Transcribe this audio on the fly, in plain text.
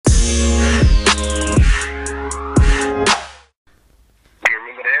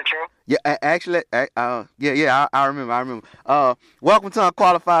I remember. Welcome to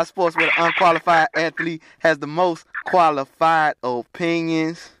Unqualified Sports, where the unqualified athlete has the most qualified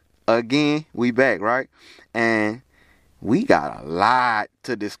opinions. Again, we back, right? And we got a lot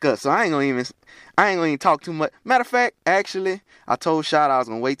to discuss, so I ain't gonna even talk too much. Matter of fact, actually, I told Shad I was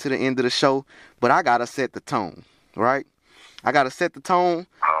gonna wait till the end of the show, but I gotta set the tone, right? I gotta set the tone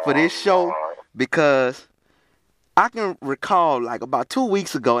for this show because I can recall like about 2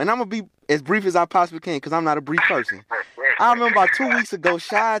 weeks ago, and I'm gonna be as brief as I possibly can because I'm not a brief person. I remember about 2 weeks ago,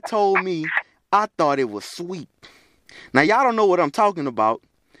 Shad told me I thought it was sweet. Now y'all don't know what I'm talking about,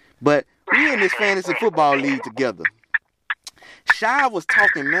 but we in this fantasy football league together. Shad was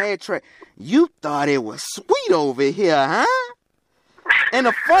talking mad trash. You thought it was sweet over here, huh? And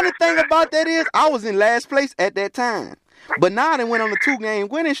the funny thing about that is I was in last place at that time. But now they went on a 2-game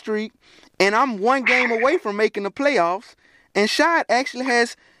winning streak, and I'm 1 game away from making the playoffs. And Shad actually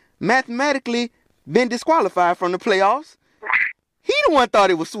has mathematically been disqualified from the playoffs. He the one thought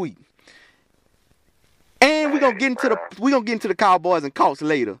it was sweet. And we're gonna get into the Cowboys and Colts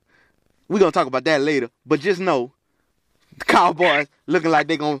later. We're gonna talk about that later. But just know the Cowboys looking like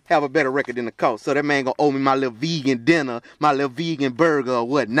they're going to have a better record than the Colts. So that man going to owe me my little vegan dinner, my little vegan burger or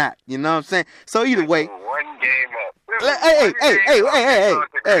whatnot. You know what I'm saying? So either way. 1 game up.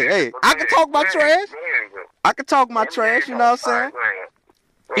 Hey. I can talk my trash. I can talk my trash, you know what I'm saying?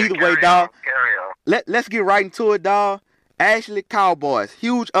 Either way, dog. Let's get right into it, dog. Ashley Cowboys.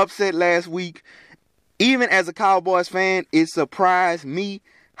 Huge upset last week. Even as a Cowboys fan, it surprised me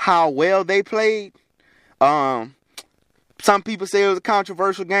how well they played. Some people say it was a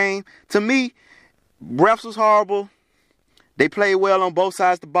controversial game. To me, refs was horrible. They played well on both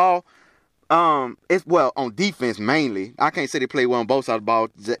sides of the ball. On defense mainly. I can't say they played well on both sides of the ball.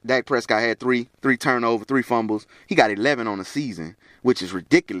 Dak Prescott had three turnovers, 3 fumbles. He got 11 on the season, which is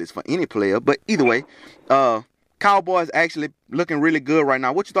ridiculous for any player. But either way, Cowboys actually looking really good right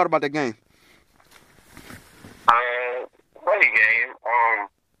now. What you thought about that game? Funny game. I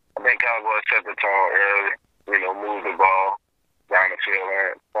think Cowboys set the tone early. Move the ball down the field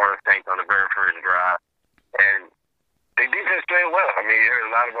and foreign stakes on the very first drive. And the defense played well. I mean, you heard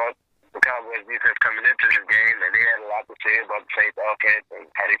a lot about the Cowboys defense coming into this game, and they had a lot to say about the Saints offense and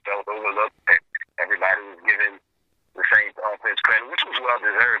how they felt overlooked. And everybody was giving the Saints offense credit, which was well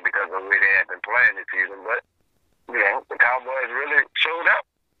deserved because of the way they had been playing this season. But, the Cowboys really showed up.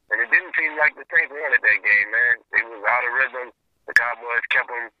 And it didn't seem like the Saints wanted that game, man. It was out of rhythm. The Cowboys kept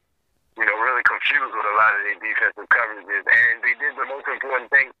them really confused with a lot of their defensive coverages. And they did the most important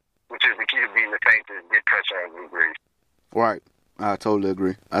thing, which is the key to beating the Saints, is get pressure on Drew Brees. Right. I totally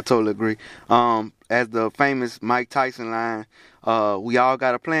agree. As the famous Mike Tyson line, we all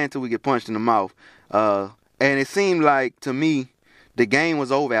got a plan until we get punched in the mouth. And it seemed like, to me, the game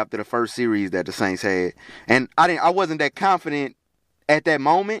was over after the first series that the Saints had. And I wasn't that confident at that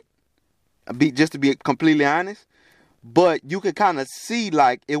moment, just to be completely honest. But you could kind of see,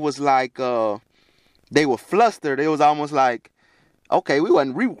 like, it was like they were flustered. It was almost like, okay, we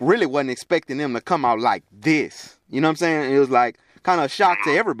really wasn't expecting them to come out like this. You know what I'm saying? It was like kind of a shock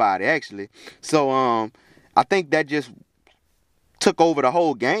to everybody, actually. So I think that just took over the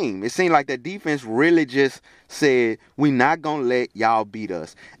whole game. It seemed like the defense really just said, we're not going to let y'all beat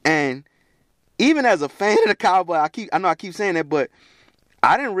us. And even as a fan of the Cowboys, I know I keep saying that, but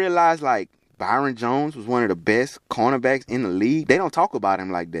I didn't realize, like, Byron Jones was one of the best cornerbacks in the league. They don't talk about him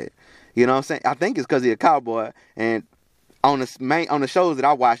like that. You know what I'm saying? I think it's because he's a Cowboy. And on the shows that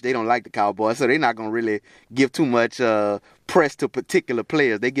I watch, they don't like the Cowboys, so they're not going to really give too much press to particular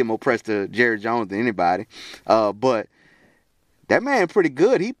players. They give more press to Jerry Jones than anybody. But that man pretty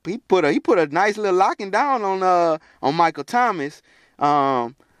good. He put a nice little locking down on Michael Thomas.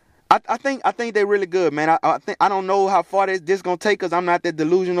 I think they're really good, man. I don't know how far this gonna take us. I'm not that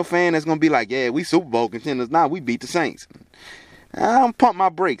delusional fan that's gonna be like, yeah, we Super Bowl contenders. Nah, we beat the Saints. I'm pump my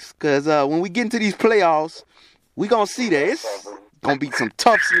brakes because when we get into these playoffs, we gonna see that it's gonna be some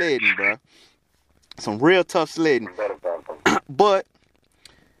tough sledding, bro. Some real tough sledding. But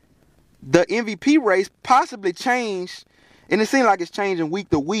the MVP race possibly changed, and it seems like it's changing week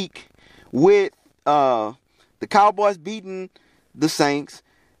to week with the Cowboys beating the Saints.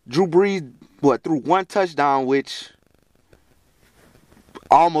 Drew Brees, threw 1 touchdown, which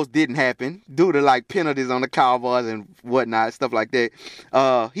almost didn't happen due to, like, penalties on the Cowboys and whatnot, stuff like that.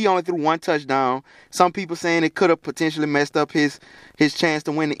 He only threw 1 touchdown. Some people saying it could have potentially messed up his chance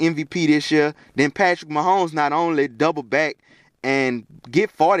to win the MVP this year. Then Patrick Mahomes not only double back and get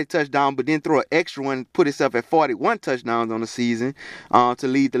 40 touchdowns, but then throw an extra one, put himself at 41 touchdowns on the season to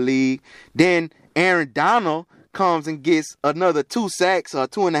lead the league. Then Aaron Donald comes and gets another 2 sacks or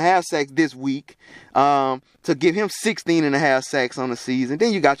 2.5 sacks this week to give him 16.5 sacks on the season.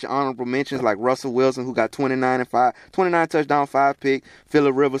 Then you got your honorable mentions like Russell Wilson, who got 29 touchdowns, 5 picks.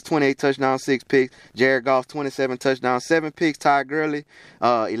 Phillip Rivers, 28 touchdowns, 6 picks. Jared Goff, 27 touchdowns, 7 picks. Ty Gurley,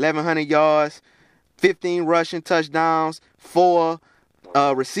 1,100 yards, 15 rushing touchdowns, 4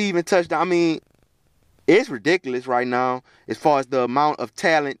 receiving touchdowns. I mean, it's ridiculous right now as far as the amount of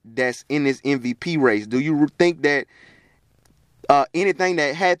talent that's in this MVP race. Do you think that anything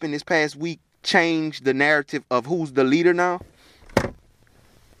that happened this past week changed the narrative of who's the leader now?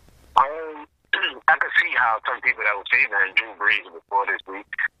 I could see how some people that were favoring Drew Brees before this week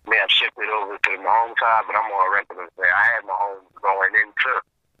may have shifted over to the Mahomes side, but I'm on record to say I had Mahomes going into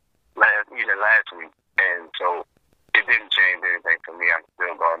last week, and so it didn't change anything for me. I'm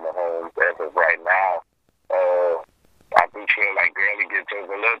still going Mahomes as of right now. I do feel like Gurley gets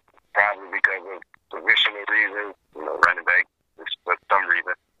overlooked, probably because of positional reasons. Running back, for some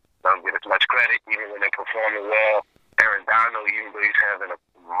reason, don't get as much credit, even when they're performing well. Aaron Donald, even though he's having a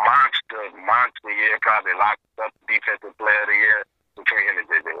monster year, probably locked up defensive player of the year between him and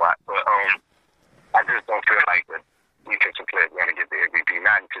J.J. Watt. But I just don't feel like the defensive player is going to get the MVP,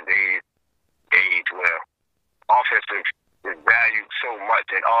 not in today's age where offensive is valued so much,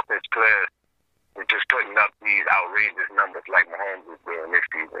 and offense players are just putting up these outrageous numbers like Mahomes is doing this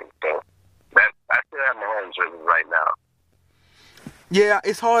season. So I still have Mahomes right now. Yeah,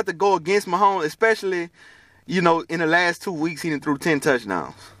 it's hard to go against Mahomes, especially, in the last 2 weeks he done threw 10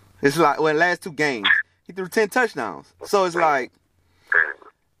 touchdowns. It's like, the last 2 games he threw 10 touchdowns. So it's like,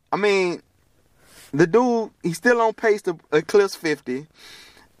 I mean, the dude, he's still on pace to eclipse 50.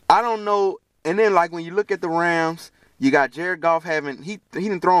 I don't know. And then, like, when you look at the Rams, you got Jared Goff he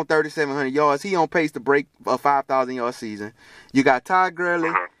done thrown 3,700 yards. He on pace to break a 5,000-yard season. You got Ty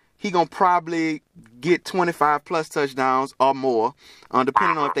Gurley. He going to probably get 25-plus touchdowns or more,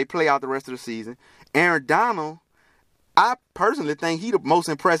 depending on if they play out the rest of the season. Aaron Donald, I personally think he the most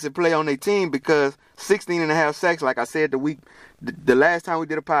impressive player on their team because 16.5 sacks, like I said the last time we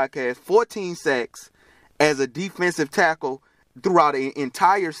did a podcast, 14 sacks as a defensive tackle throughout the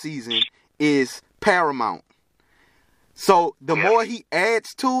entire season is paramount. So the more he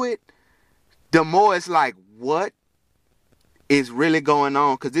adds to it, the more it's like, what is really going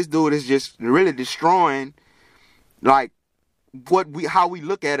on? Because this dude is just really destroying, like, how we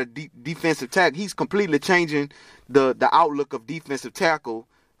look at a defensive tackle. He's completely changing the outlook of defensive tackle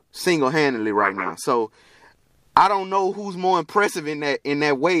single-handedly right now. So I don't know who's more impressive in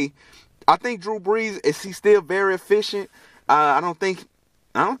that way. I think Drew Brees he's still very efficient. I don't think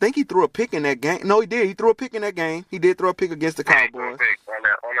he threw a pick in that game. No, he did. He threw a pick in that game. He did throw a pick against the Cowboys. He threw a pick on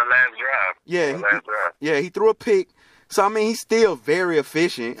the last drive. Yeah, he threw a pick. So I mean, he's still very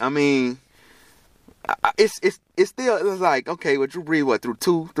efficient. I mean, it's like, okay, well, Drew Brees threw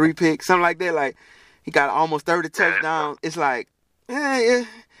 2-3 picks, something like that. Like, he got almost 30 touchdowns. It's like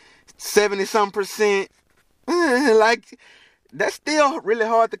 70-some%. Like, that's still really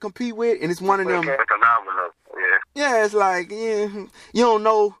hard to compete with, and it's one of them. Phenomenal. Yeah, it's like, you don't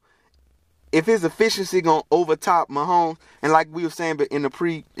know if his efficiency gonna overtop Mahomes. And like we were saying, but in a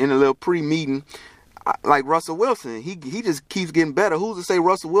little pre-meeting, like Russell Wilson, he just keeps getting better. Who's to say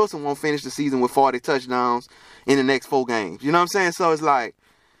Russell Wilson won't finish the season with 40 touchdowns in the next 4 games? You know what I'm saying? So it's like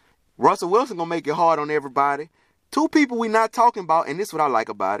Russell Wilson gonna make it hard on everybody. 2 people we not talking about, and this is what I like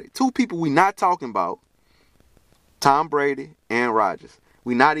about it. 2 people we not talking about: Tom Brady and Rodgers.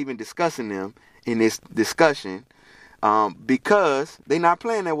 We not even discussing them in this discussion because they not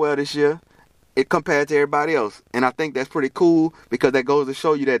playing that well this year compared to everybody else. And I think that's pretty cool because that goes to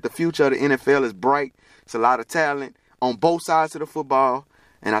show you that the future of the NFL is bright. It's a lot of talent on both sides of the football.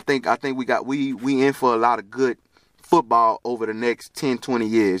 And I think we in for a lot of good football over the next 10, 20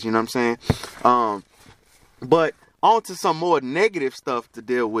 years. You know what I'm saying? But on to some more negative stuff to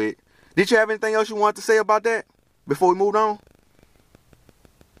deal with. Did you have anything else you wanted to say about that before we moved on?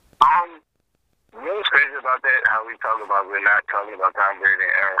 What's crazy about that, how we talk about we're not talking about Tom Brady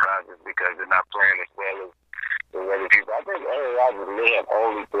and Aaron Rodgers because they're not playing as well as the other people. I think Aaron Rodgers may have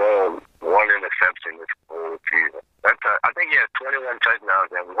only thrown 1 interception this whole season. I think he has 21 touchdowns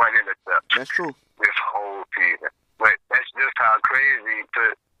and 1 interception. That's true. This whole season. But that's just how crazy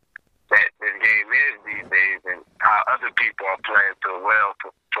that this game is these days and how other people are playing so well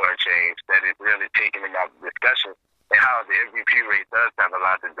for a change that it's really taking them out of discussion. And how the MVP rate does have a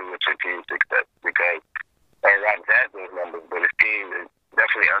lot to do with your team's success because Aaron Rodgers has those numbers, but his team is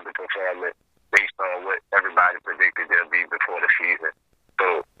definitely underperforming based on what everybody predicted they'll be before the season.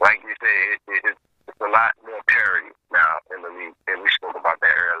 So, like you said, it's a lot more parity now in the league, and we spoke about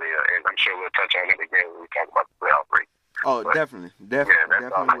that earlier, and I'm sure we'll touch on it again when we talk about the playoffs. Oh, But, definitely, yeah, that's all I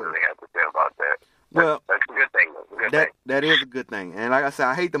definitely will. really have to say about that. Well, That's a good thing, though. Good thing. that is a good thing. And like I said,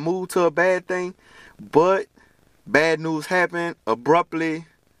 I hate to move to a bad thing, but bad news happened abruptly,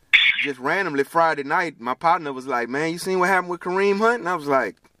 just randomly Friday night. My partner was like, "Man, you seen what happened with Kareem Hunt?" And I was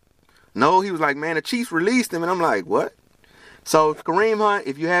like, "No." He was like, "Man, the Chiefs released him." And I'm like, "What?" So Kareem Hunt,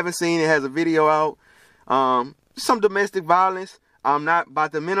 if you haven't seen it, has a video out. Some domestic violence. I'm not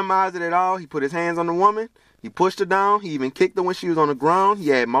about to minimize it at all. He put his hands on the woman. He pushed her down. He even kicked her when she was on the ground. He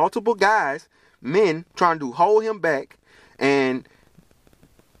had multiple guys, men, trying to hold him back. And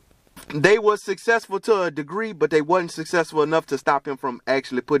they were successful to a degree, but they wasn't successful enough to stop him from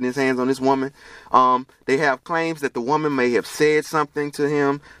actually putting his hands on this woman. They have claims that the woman may have said something to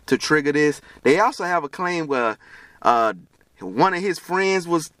him to trigger this. They also have a claim where one of his friends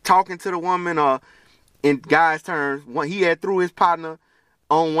was talking to the woman, in guys' terms, he had threw his partner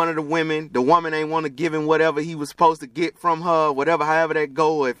on one of the women. The woman ain't want to give him whatever he was supposed to get from her, whatever, however that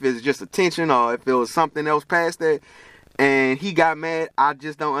go, if it's just attention or if it was something else past that. And he got mad. I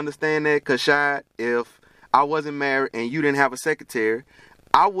just don't understand that, because, Shad, if I wasn't married and you didn't have a secretary,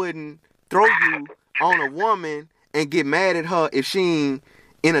 I wouldn't throw you on a woman and get mad at her if she ain't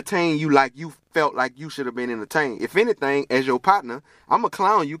entertain you like you felt like you should have been entertained. If anything, as your partner, I'm going to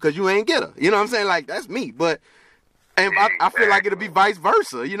clown you because you ain't get her. You know what I'm saying? Like, that's me. But and I feel like it'll be vice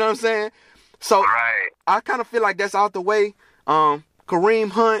versa. You know what I'm saying? So Right. I kind of feel like that's out the way. Kareem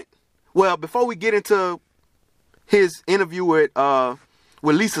Hunt, well, before we get into his interview with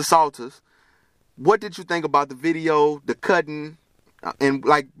Lisa Salters, what did you think about the video, the cutting, and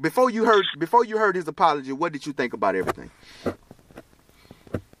like before you heard his apology? What did you think about everything?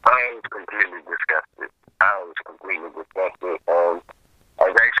 I was completely disgusted. I was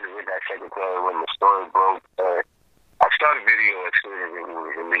actually with that secretary when the story broke. I saw the video as soon as it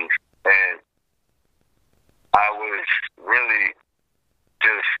was released, and I was really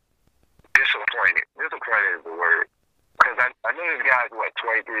just disappointed. Disappointed is the word. Because I know this guy's,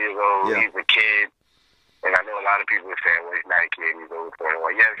 23 years old. Yeah. He's a kid. And I know a lot of people are saying, well, he's not a kid. He's over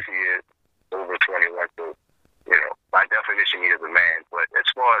 21. Yes, he is over 21. So, by definition, he is a man. But as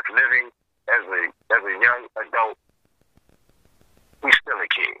far as living as a young adult, he's still a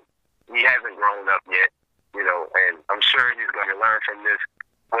kid. He hasn't grown up yet, and I'm sure he's going to learn from this.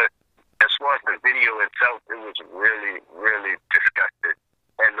 But as far as the video itself, it was really, really disgusting.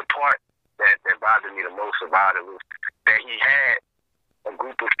 And the part that bothered me the most about it was that he had a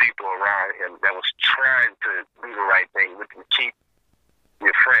group of people around him that was trying to do the right thing, which would keep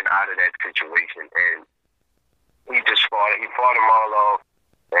your friend out of that situation. And he fought them all off,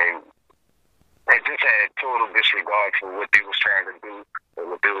 and just had total disregard for what they was trying to do and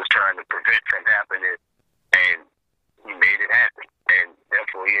what they was trying to prevent from happening. And he made it happen. And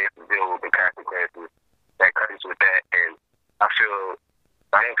therefore he has to deal with the consequences that comes with that. And I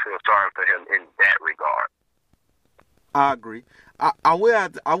don't feel sorry for him in that regard. I agree.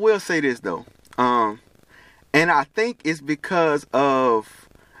 I will say this though, and I think it's because of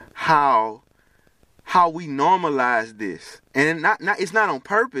how we normalize this, and it's not on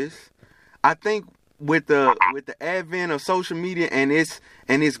purpose. I think with the advent of social media and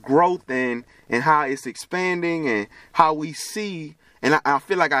its growth and how it's expanding and how we see, and I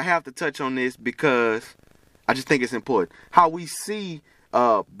feel like I have to touch on this because I just think it's important. How we see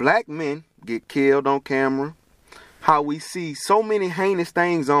black men get killed on camera. How we see so many heinous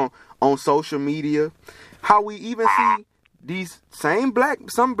things on social media. How we even see these some black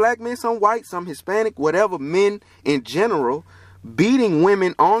men, some white, some Hispanic, whatever, men in general, beating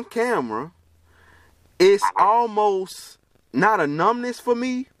women on camera. It's almost not a numbness for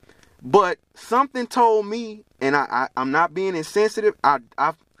me, but something told me, and I'm not being insensitive. I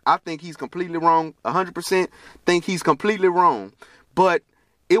think he's completely wrong, 100% think he's completely wrong. But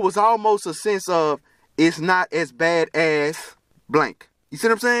it was almost a sense of, it's not as bad as blank. You see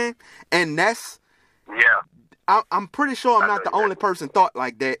what I'm saying? And that's... Yeah. I'm pretty sure I'm not the only person thought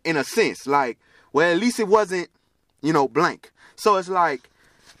like that, in a sense. Like, well, at least it wasn't, blank. So it's like,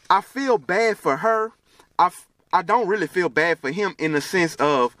 I feel bad for her. I don't really feel bad for him in the sense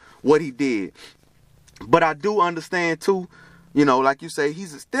of what he did. But I do understand, too, like you say,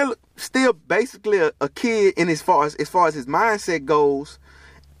 he's still basically a kid in as far as his mindset goes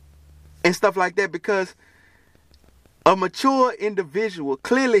and stuff like that, because a mature individual,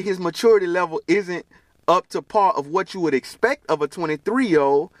 clearly his maturity level isn't up to par of what you would expect of a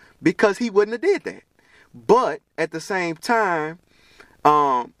 23-year-old, because he wouldn't have did that. But at the same time,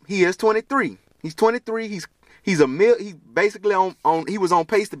 he is 23. He's 23. He's basically he was on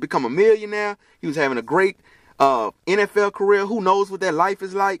pace to become a millionaire. He was having a great NFL career. Who knows what that life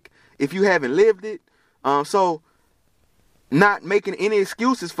is like if you haven't lived it? So not making any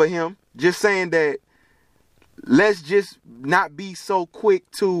excuses for him, just saying that let's just not be so quick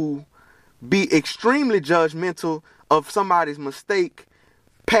to be extremely judgmental of somebody's mistake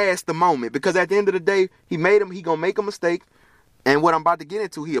past the moment. Because at the end of the day, he gonna make a mistake, and what I'm about to get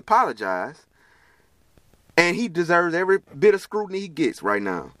into, he apologized, and he deserves every bit of scrutiny he gets right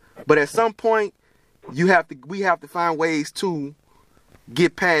now. But at some point, we have to find ways to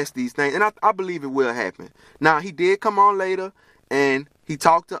get past these things, and I believe it will happen. Now, he did come on later, and he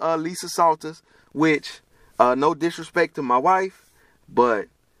talked to Lisa Salters, which, no disrespect to my wife, but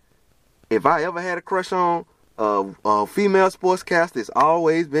if I ever had a crush on a female sportscaster, it's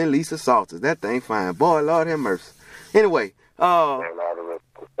always been Lisa Salters. That thing fine. Boy, Lord have mercy. Anyway,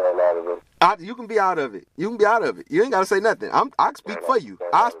 you can be out of it. You can be out of it. You ain't gotta say nothing. I speak for you.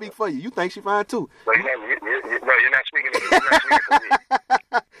 I speak for you. You think she fine too. But you're not speaking for me.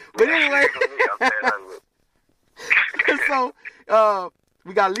 But anyway, so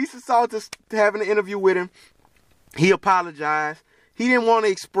we got Lisa Salters having an interview with him. He apologized. He didn't want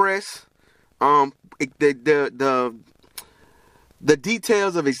to express the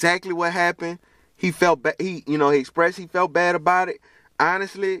details of exactly what happened. He felt he expressed he felt bad about it.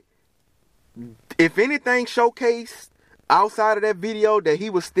 Honestly, if anything showcased outside of that video that he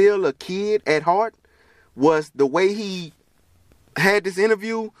was still a kid at heart, was the way he had this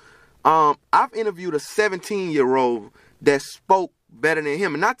interview. I've interviewed a 17-year-old that spoke better than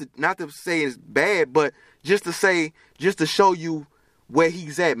him, and not to say it's bad, but just to show you where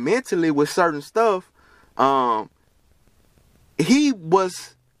he's at mentally with certain stuff. He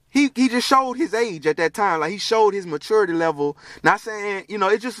just showed his age at that time. Like, he showed his maturity level. Not saying,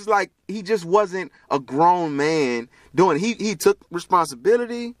 it just was like he just wasn't a grown man doing it. He took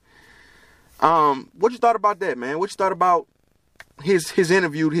responsibility. What you thought about that, man? What you thought about his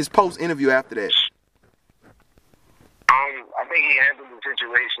interview, his post interview after that? I think he handled the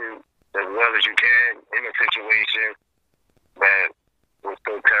situation as well as you can in a situation that was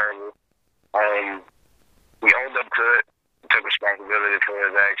so terrible. He owned up to it, took responsibility for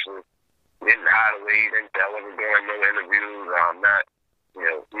his actions, didn't hide away, didn't tell him during no interviews.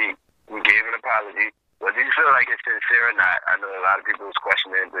 He gave an apology. Whether you feel like it's sincere or not, I know a lot of people was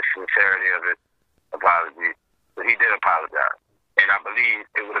questioning the sincerity of his apology, but he did apologize. And I believe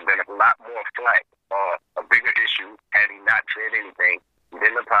it would have been a lot more flack or a bigger issue had he not said anything. He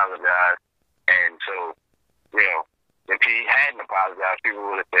didn't apologize. And so, if he hadn't apologized, people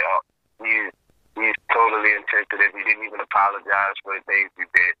would have said, oh, he's totally insensitive. He didn't even apologize for the things he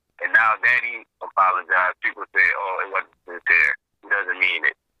did. And now that he apologized, people say, oh, it wasn't sincere. He doesn't mean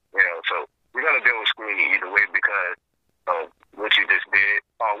it. So we're going to deal with scrutiny either way because of what you just did,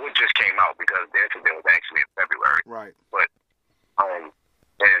 or what just came out, because the incident was actually in February. Right. But, and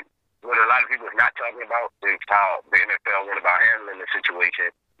what a lot of people are not talking about is how the NFL went about handling the situation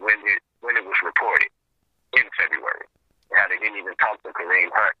when it was reported in February. How they didn't even talk to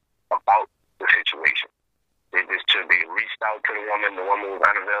Kareem Hunt about the situation. They reached out to the woman was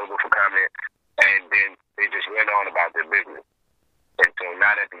unavailable for comment, and then they just went on about their business. And so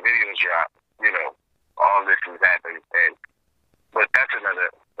now that the videos dropped, all this has happened. But that's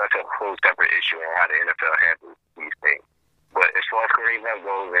a whole separate issue on how the NFL handles these things. But as far as Kareem Hunt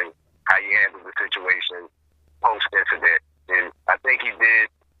goes and how he handled the situation post-incident, and I think he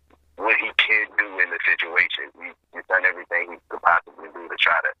did what he can do in the situation. He's done everything he could possibly do to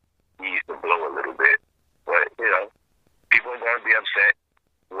try to ease the blow a little bit. But, people are going to be upset,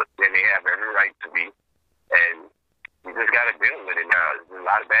 and they have every right to be. And you just got to deal with it now. There's a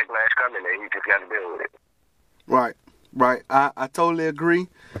lot of backlash coming, and you just got to deal with it. Right. I totally agree.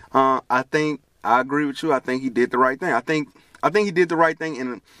 I agree with you. I think he did the right thing. I think he did the right thing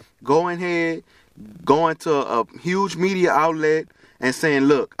in going to a huge media outlet and saying,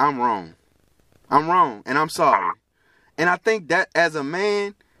 look, I'm wrong, and I'm sorry. And I think that as a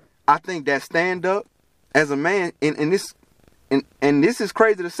man, I think that stand up as a man, and this is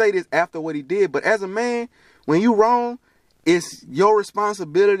crazy to say this after what he did, but as a man, when you wrong, it's your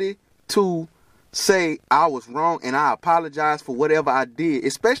responsibility to say, I was wrong and I apologize for whatever I did,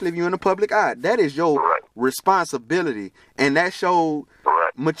 especially if you're in the public eye. That is your responsibility. And that showed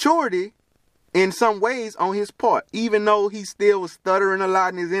maturity in some ways on his part, even though he still was stuttering a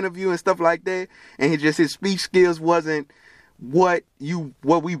lot in his interview and stuff like that. And his speech skills wasn't what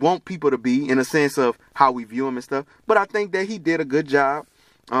we want people to be in a sense of how we view him and stuff. But I think that he did a good job.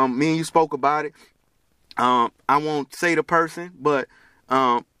 Me and you spoke about it. I won't say the person, but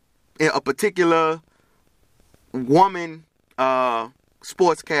a particular woman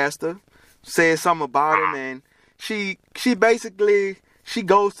sportscaster said something about him, and she she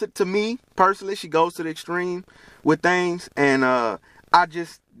goes to me personally, she goes to the extreme with things, and I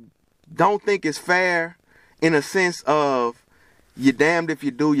just don't think it's fair in a sense of you're damned if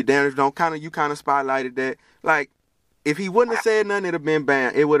you do, you're damned if you don't. You kind of spotlighted that. Like, if he wouldn't have said nothing, it'd have been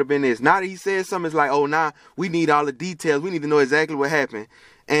bad. It would have been this. Now that he said something, it's like, oh, nah, we need all the details. We need to know exactly what happened.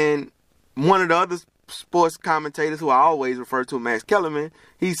 And one of the other sports commentators who I always refer to, Max Kellerman,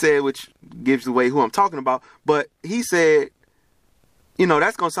 he said, which gives away who I'm talking about, but he said,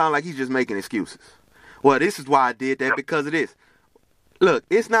 that's going to sound like he's just making excuses. Well, this is why I did that because of this. Look,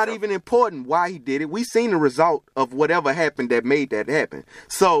 it's not even important why he did it. We seen the result of whatever happened that made that happen.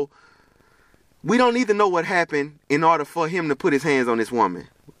 So we don't need to know what happened in order for him to put his hands on this woman.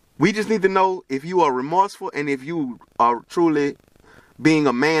 We just need to know if you are remorseful and if you are truly being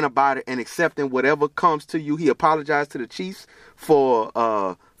a man about it and accepting whatever comes to you. He apologized to the Chiefs for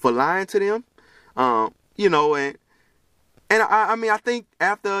lying to them, and I mean, I think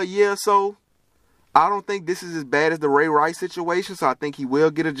after a year or so, I don't think this is as bad as the Ray Rice situation, so I think he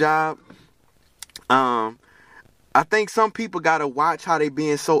will get a job. I think some people got to watch how they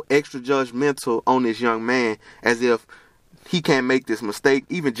being so extra judgmental on this young man as if he can't make this mistake.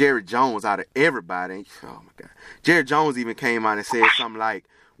 Even Jerry Jones, out of everybody, oh my God. Jerry Jones even came out and said something like,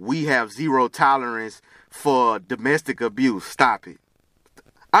 we have zero tolerance for domestic abuse. Stop it.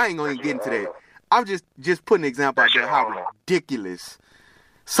 I ain't going to get into that. I'm just putting an example out there how ridiculous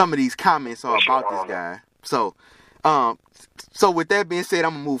some of these comments are about this guy. So with that being said,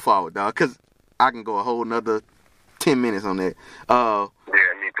 I'm going to move forward, dog, because I can go a whole nother 10 minutes on that. Yeah,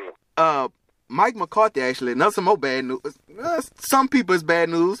 me too. Mike McCarthy, actually, some more bad news. Some people it's bad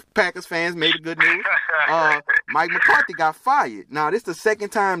news. Packers fans made it good news. Mike McCarthy got fired. Now, this is the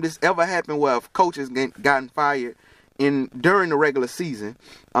second time this ever happened where a coach has gotten fired during the regular season.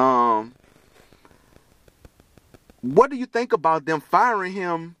 What do you think about them firing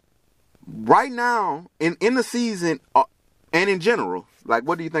him right now in the season and in general? Like,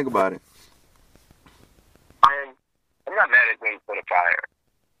 what do you think about it? I'm not mad at them for the fire.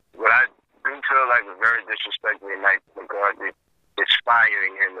 What I do feel like was very disrespectful in Mike McCarthy is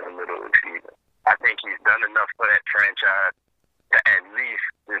firing him in the middle of the season. I think he's done enough for that franchise to at least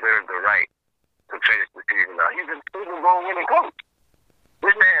deserve the right to finish the season out. He's a Super Bowl winning coach.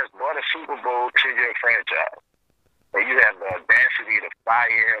 This man has bought a Super Bowl to your franchise. And you have the audacity to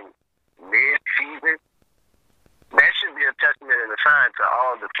fire him mid-season. That should be a testament and a sign to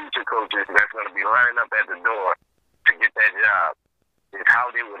all the future coaches that's going to be lining up at the door to get that job, is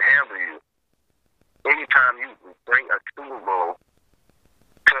how they would handle you. Anytime you bring a Super Bowl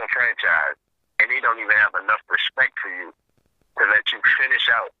to a franchise and they don't even have enough respect for you to let you finish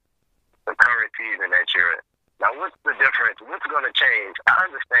out the current season that you're in. Now, what's the difference? What's going to change? I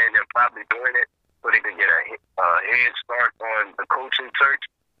understand they're probably doing it so they can get a head start on the coaching search,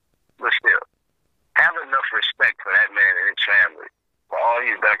 but still, have enough respect for that man and his family, for all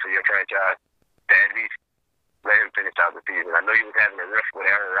he's done for your franchise, to at least let him finish out the season. I know he was having a rift with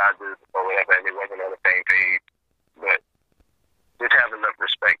Aaron Rodgers or whatever, and they wasn't on the same page, but just have enough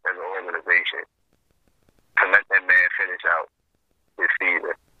respect as an organization to let that man finish out his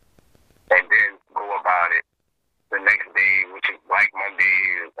season, and then go about it the next day, which is Black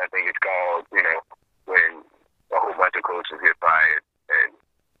Monday, I think it's called, when a whole bunch of coaches get fired and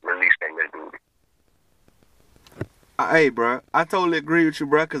release from their duty. Hey, bro, I totally agree with you,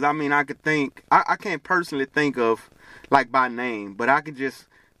 bro, because, I mean, I could think, I can't personally think of, like, by name, but I could just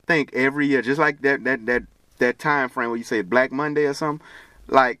think every year, just like that time frame where you say Black Monday or something,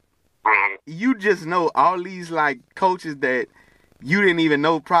 like, you just know all these, like, coaches that you didn't even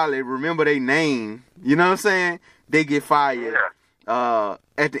know probably remember their name, you know what I'm saying? They get fired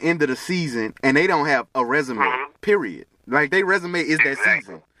at the end of the season, and they don't have a resume, period. Like, their resume is that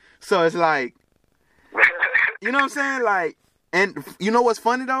season. So it's like, you know what I'm saying? Like, and you know what's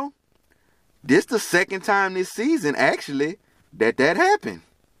funny, though? This the second time this season, actually, that happened.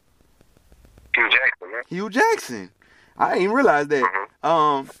 Hugh Jackson, man. Hugh Jackson. I didn't realize that.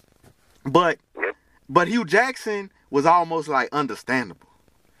 But Hugh Jackson was almost, like, understandable.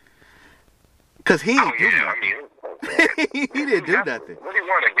 Because he didn't do nothing. He didn't do nothing. What, he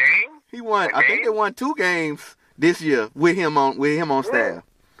won a game? He won. I think they won 2 games this year with him on staff.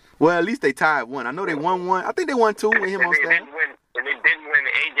 Well, at least they tied 1. I know they won 1. I think they won 2 with him on staff. And they didn't win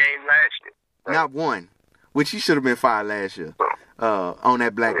the 8 game last year. So. Not 1, which he should have been fired last year on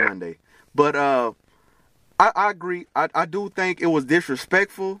that Black Monday. But I agree. I do think it was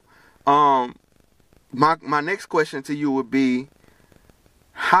disrespectful. My next question to you would be,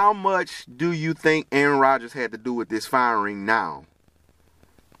 how much do you think Aaron Rodgers had to do with this firing now?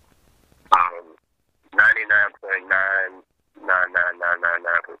 99.99999%.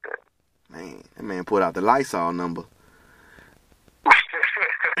 That man put out the Lysol number.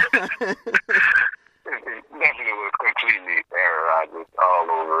 Definitely was completely Aaron Rodgers all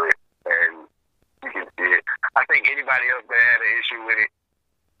over it, and you can see it. I think anybody else that had an issue with it,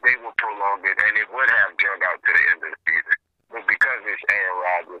 they would prolong it, and it would have drug out to the end of the season. But because it's Aaron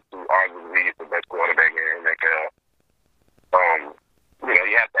Rodgers, who arguably is the best quarterback in the NFL,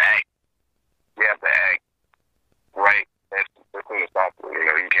 you have to act. You have to act right as soon as possible. You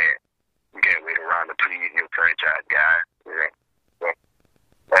can't wait around to please your franchise guy. So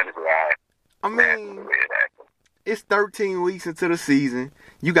that is why. I mean, it's 13 weeks into the season.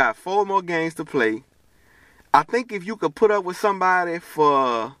 You got 4 more games to play. I think if you could put up with somebody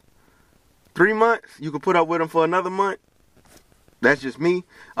for 3 months, you could put up with them for another month. That's just me.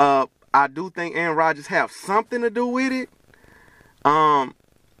 I do think Aaron Rodgers have something to do with it. I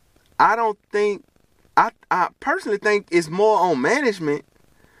don't think. I personally think it's more on management.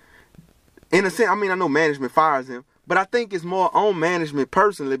 In a sense, I mean, I know management fires him, but I think it's more on management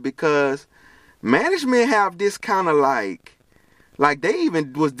personally because management have this kind of like they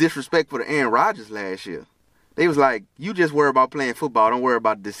even was disrespectful to Aaron Rodgers last year. They was like, you just worry about playing football. Don't worry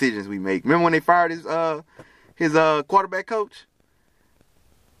about the decisions we make. Remember when they fired his quarterback coach?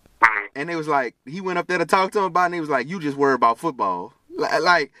 And they was like, he went up there to talk to him about it, and he was like, you just worry about football.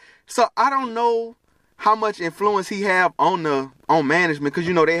 So I don't know how much influence he have on management, because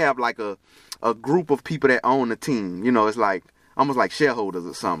they have like a group of people that own the team. It's like almost like shareholders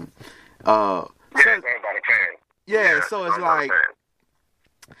or something. So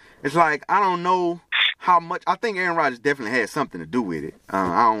it's like I don't know how much. I think Aaron Rodgers definitely had something to do with it.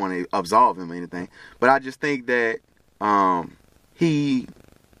 I don't want to absolve him or anything, but I just think that he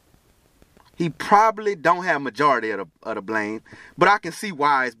probably don't have majority of the blame, but I can see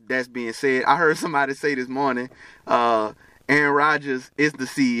why that's being said. I heard somebody say this morning, Aaron Rodgers is the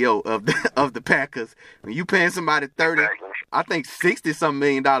CEO of the Packers. When you paying somebody $60-something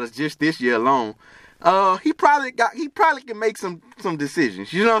million just this year alone, he probably can make some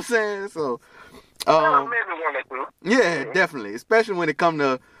decisions. You know what I'm saying? So, maybe 1 or 2. Yeah, definitely, especially when it come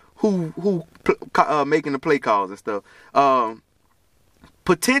to who making the play calls and stuff.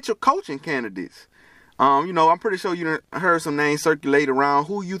 Potential coaching candidates. I'm pretty sure you heard some names circulate around.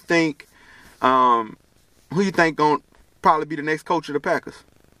 Who you think gonna probably be the next coach of the Packers?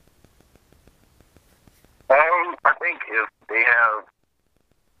 I think if they have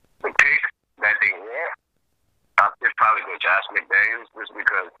the pick that they want, it's probably go Josh McDaniels, just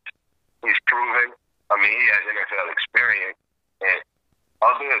because he's proven. I mean, he has NFL experience, and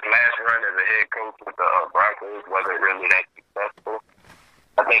although his last run as a head coach with the Broncos wasn't really that successful,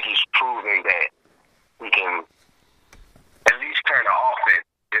 I think he's proving that he can at least turn the offense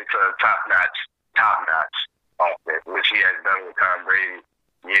into a top-notch offense, which he has done with Tom Brady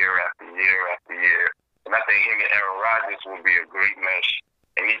year after year after year. And I think him and Aaron Rodgers will be a great mesh,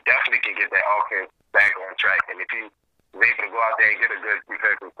 and he definitely can get that offense back on track. And if he is able to go out there and get a good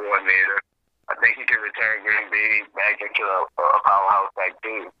defensive coordinator, I think he can return Green Bay back into a powerhouse-type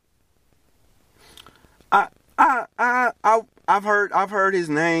team. I've heard his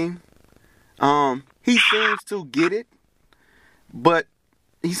name. He seems to get it, but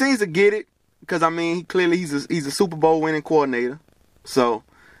he seems to get it because he's a Super Bowl winning coordinator. So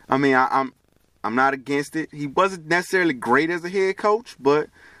I'm not against it. He wasn't necessarily great as a head coach, but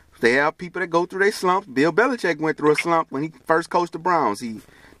they have people that go through their slumps. Bill Belichick went through a slump when he first coached the Browns. He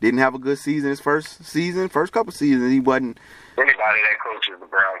didn't have a good season his first couple seasons. He wasn't. Anybody that coaches the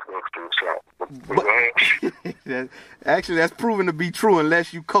Browns goes through a slump. Actually, that's proven to be true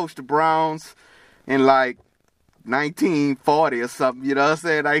unless you coach the Browns in like 1940 or something. You know what I'm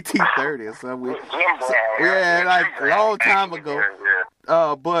saying? 1930 or something. Like a long time ago.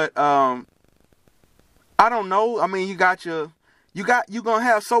 But I don't know. I mean, you're gonna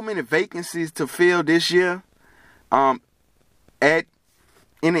have so many vacancies to fill this year,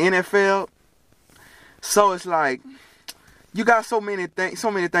 in the NFL. So it's like you got so many things.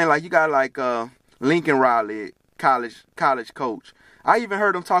 Like you got like Lincoln Riley, college coach. I even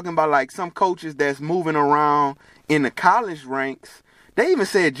heard them talking about like some coaches that's moving around in the college ranks. They even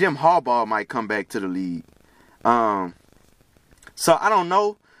said Jim Harbaugh might come back to the league. So I don't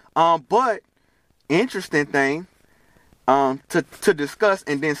know. But interesting thing to discuss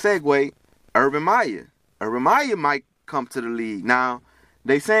and then segue, Urban Meyer. Urban Meyer might come to the league. Now,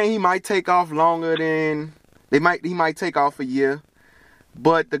 they saying he might take off longer than he might take off a year.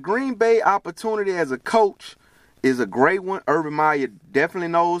 But the Green Bay opportunity as a coach is a great one. Urban Meyer definitely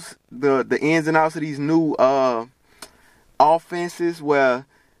knows the ins and outs of these new offenses where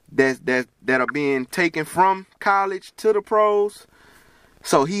that are being taken from college to the pros.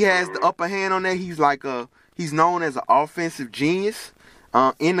 So he has the upper hand on that. He's known as an offensive genius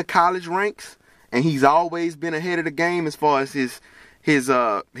in the college ranks, and he's always been ahead of the game as far as his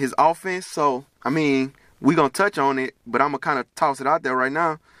offense. So I mean, we're gonna touch on it, but I'm gonna kind of toss it out there right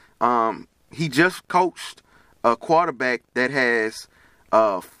now. He just coached a quarterback that has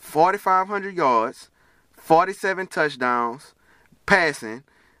 4,500 yards, 47 touchdowns, passing,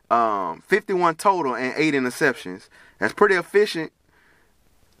 51 total, and 8 interceptions. That's pretty efficient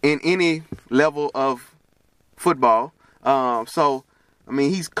in any level of football. So, I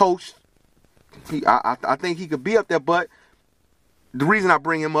mean, he's coached. I think he could be up there, but the reason I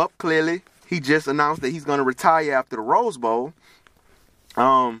bring him up, clearly, he just announced that he's going to retire after the Rose Bowl.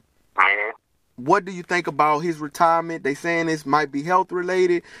 What do you think about his retirement? They saying this might be health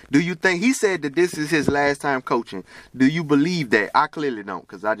related. Do you think he said that this is his last time coaching? Do you believe that? I clearly don't,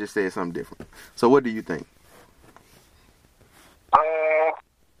 because I just said something different. So what do you think? I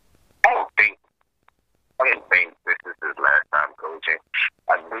don't think this is his last time coaching.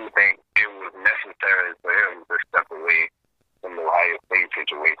 I do think it was necessary for him to step away from the Ohio State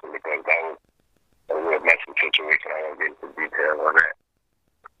situation because that was a real messy situation. I won't get into detail on that.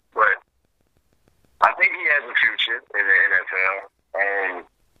 But I think he has a future in the NFL, and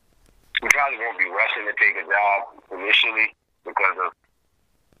he probably won't be rushing to take a job initially because of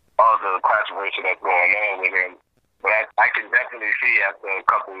all the controversy that's going on with him. But I can definitely see after a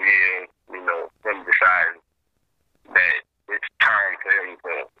couple of years, him deciding that it's time for him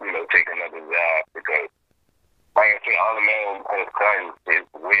to, take another job because, like I said, all the man has done is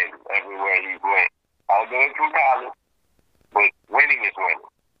win everywhere he went. Although it's from college, but winning is winning.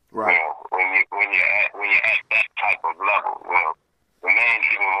 Right. When you're at that type of level. The man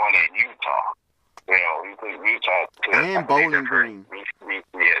even won at Utah. He took Utah to and Bowling Green.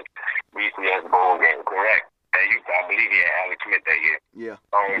 BCS Bowl game, correct. At Utah, I believe he had Alex Smith that year. Yeah.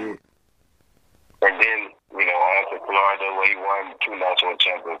 And then, on to Florida where he won 2 national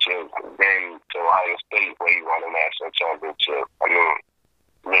championships. Then to Ohio State where he won a national championship. I mean,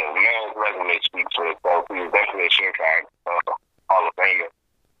 the man's resume speaks for itself. He's definitely a surefire Hall of Famer.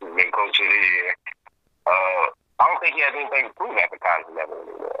 He's been coach of the year. I don't think he has anything to prove at the college level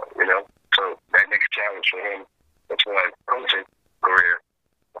anymore, So that next challenge for him as far as coaching career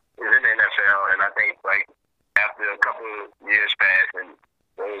is in the NFL, and I think after a couple of years pass and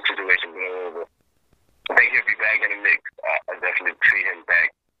the whole situation blow over, I think he'll be back in the mix. I definitely see him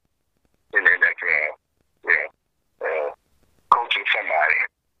back in the NFL, coaching somebody.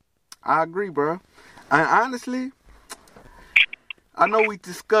 I agree, bro. And honestly, I know we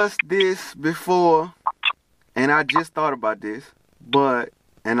discussed this before, and I just thought about this,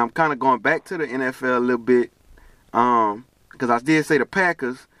 and I'm kind of going back to the NFL a little bit, because I did say the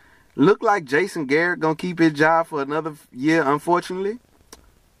Packers look like Jason Garrett gonna keep his job for another year, unfortunately.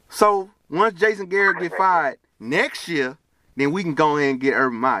 So once Jason Garrett get fired next year, then we can go ahead and get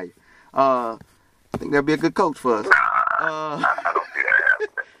Urban Meyer. I think that'd be a good coach for us. I don't see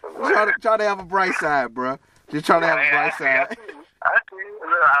that. Try to have a bright side, bro. Just try to have a bright side. I see a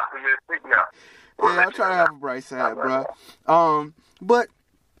little optimistic now. Yeah, I'm trying to have a bright side, bro. But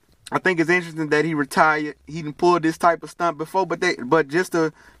I think it's interesting that he retired. He didn't pull this type of stunt before, but just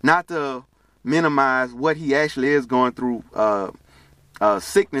not to minimize what he actually is going through,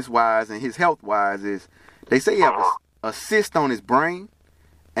 sickness wise and his health wise, is they say he have a cyst on his brain,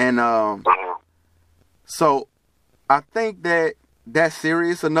 and so I think that's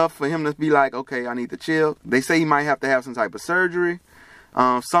serious enough for him to be like, okay, I need to chill. They say he might have to have some type of surgery.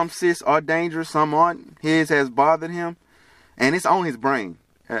 Some cysts are dangerous, some aren't. His has bothered him, and it's on his brain.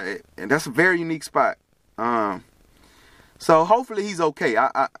 And that's a very unique spot. So hopefully he's okay.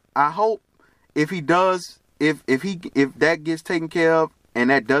 I hope if he does, if that gets taken care of and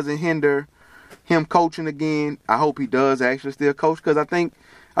that doesn't hinder him coaching again, I hope he does actually still coach, because I think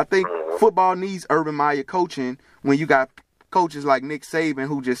football needs Urban Meyer coaching when you got coaches like Nick Saban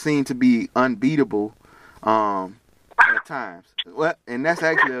who just seem to be unbeatable at times. Well, and that's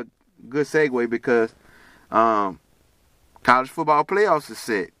actually a good segue because college football playoffs is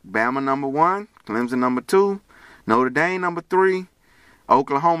set. Bama number 1, Clemson number 2, Notre Dame number 3,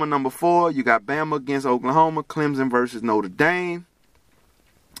 Oklahoma number 4. You got Bama against Oklahoma, Clemson versus Notre Dame.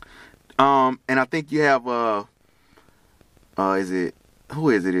 And I think you have is it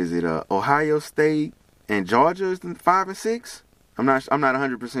Ohio State and Georgia is 5 and 6? I'm not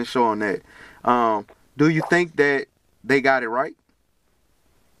 100% sure on that. Do you think that they got it right?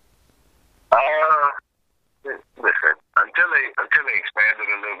 Listen, until they expanded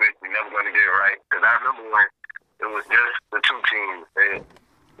a little bit, you're never going to get it right. Because I remember when it was just the 2 teams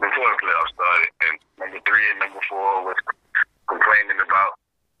before the playoffs started, and number 3 and number 4 was complaining about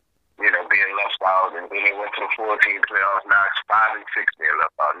being left out, and then they went to the 14 playoffs. Now it's 5 and 6 being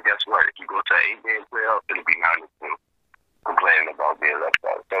left out. And guess what? If you go to an 8-game playoff, it'll be 9 and 2 complaining about being left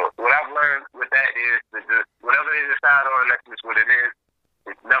out. So what I've learned with that is to just whatever they decide on, that's just what it is.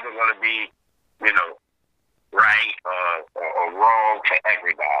 It's never going to be, right or wrong to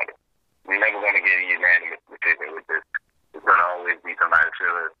everybody. We're never going to get a unanimous decision with this. It's going to always be somebody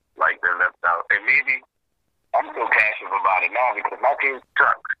feeling like they're left out. And maybe I'm so passionate about it now because my team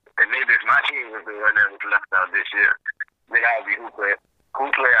sucks. And maybe if my team was the one that was left out this year, then I would be hooping,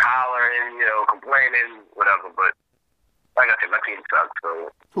 hollering, complaining, whatever. But like I said, my team sucks.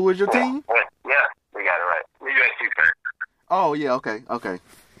 So who is your team? Yeah, we got it right. We're USC fans. Oh yeah, okay.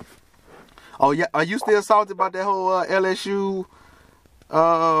 Oh yeah, are you still salty about that whole LSU?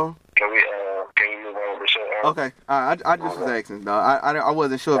 Can we move on with the show? Okay, I just was asking. No, I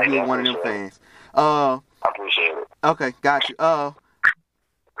wasn't sure if you were one of them fans. I appreciate it. Okay, got you.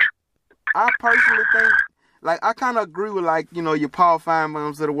 I personally think, I kind of agree with, your Paul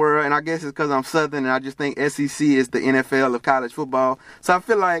Feinbaums of the world, and I guess it's because I'm Southern, and I just think SEC is the NFL of college football. So I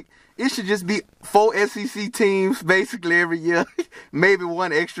feel like it should just be 4 SEC teams basically every year. Maybe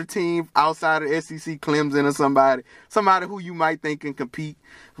one extra team outside of SEC, Clemson or somebody who you might think can compete.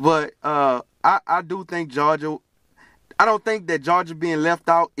 But I do think Georgia, I don't think that Georgia being left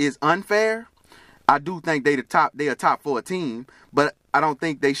out is unfair. I do think they a top 4 team, but I don't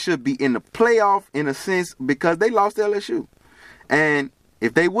think they should be in the playoff in a sense because they lost to LSU. And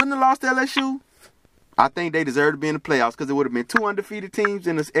if they wouldn't have lost to LSU, I think they deserve to be in the playoffs because it would have been 2 undefeated teams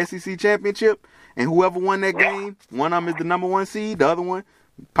in the SEC championship, and whoever won that game, one of them is the number 1 seed, the other one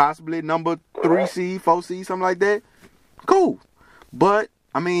possibly number 3 seed, 4 seed, something like that. Cool, but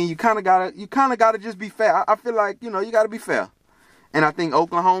I mean, you kind of gotta just be fair. I feel like you gotta be fair, and I think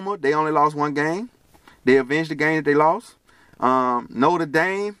Oklahoma, they only lost 1 game. They avenged the game that they lost. Notre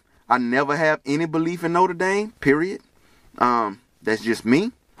Dame, I never have any belief in Notre Dame. Period. That's just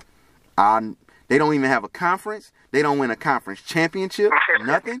me. They don't even have a conference. They don't win a conference championship.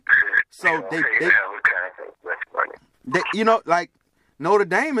 Nothing. So they have a conference. That's funny. Notre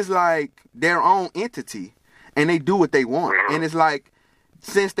Dame is like their own entity, and they do what they want. And it's like,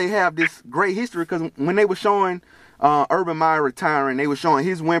 since they have this great history, because when they were showing Urban Meyer retiring, they were showing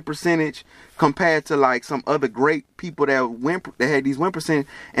his win percentage compared to some other great people that had these win percentage,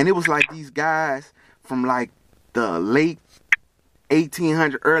 and it was like these guys from the late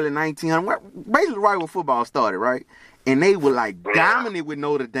 1800, early 1900, basically right when football started, right? And they were dominant with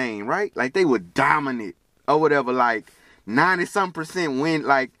Notre Dame, right? They were dominant or whatever, 90-some%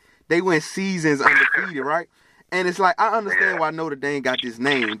 win, they went seasons undefeated, right? And it's I understand why Notre Dame got this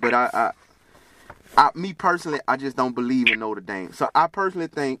name, but me personally, I just don't believe in Notre Dame. So I personally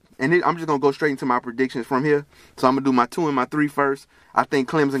think, and I'm just going to go straight into my predictions from here. So I'm going to do my 2 and my 3 first. I think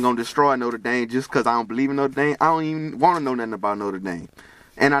Clemson going to destroy Notre Dame just because I don't believe in Notre Dame. I don't even want to know nothing about Notre Dame.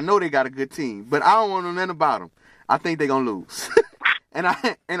 And I know they got a good team, but I don't want to know nothing about them. I think they're going to lose. and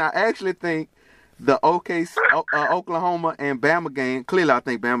I actually think the Oklahoma and Bama game, clearly I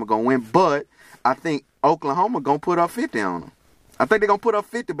think Bama going to win, but I think Oklahoma going to put up 50 on them. I think they're going to put up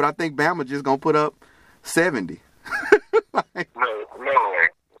 50, but I think Bama just going to put up 70. No way.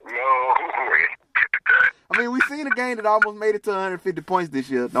 I mean, we seen a game that almost made it to 150 points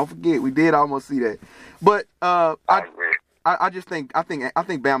this year. Don't forget, we did almost see that. But I just think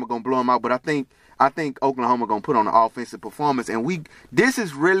Bama going to blow them out, but I think Oklahoma going to put on an offensive performance, and this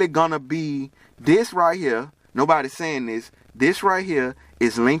is really going to be this right here. Nobody's saying this. This right here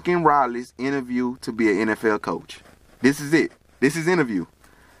is Lincoln Riley's interview to be an NFL coach. This is it. This is interview.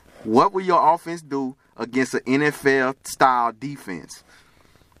 What will your offense do against an NFL-style defense?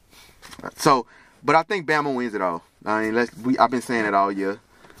 So, but I think Bama wins it all. I mean, I've been saying it all year.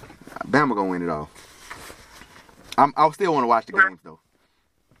 Bama gonna win it all. I still want to watch the games though.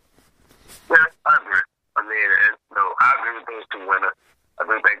 Yeah, I agree. I mean, I agree with those 2 winners. I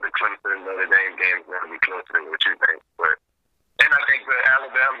do think the Clemson and Notre Dame game is going to be closer than what you think, and I think the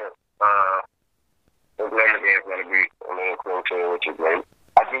Alabama game is going to be a little closer than what you think.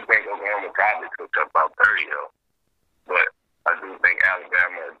 I do think Oklahoma probably cooked up about 30 though, but I do think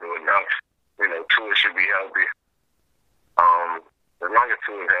Alabama will do enough. Tua should be healthy. As long as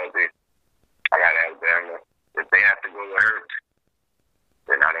Tua is healthy, I got Alabama. If they have to go to Hurts,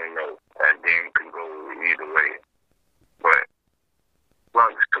 then I don't know. That game could go either way. But as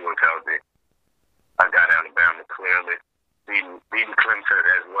long as Tua is healthy, I got Alabama clearly. Beating Clemson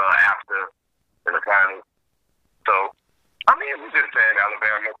as well after in the finals. So, I mean, we're just saying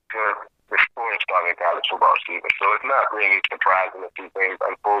Alabama for the sports starting college football season. So it's not really surprising to see things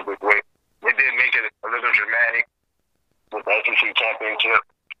unfold this way. They did make it a little dramatic with the SEC championship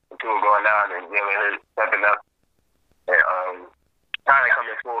in Tua going down and Jalen Hurts stepping up and kind of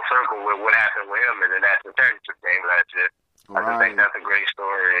coming full circle with what happened with him in the national championship game last year. Right. I do think that's a great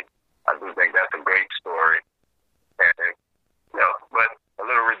story. I do think that's a great story. And, but a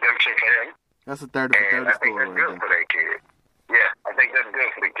little redemption for him. That's a 30 for 30 and I think story. that's good for that kid. Yeah, I think that's good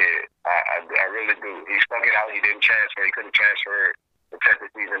for the kid. I really do. He stuck it out. He didn't transfer. He couldn't transfer to check the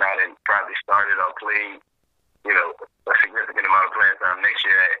season out and probably started or played, a significant amount of playing time next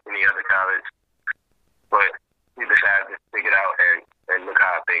year at any other college. But he decided to stick it out and look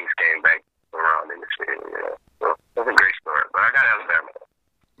how things came back around in the city. So that's a great story. But I got Alabama.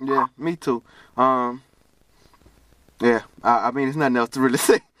 Yeah, me too. Yeah, I mean, there's nothing else to really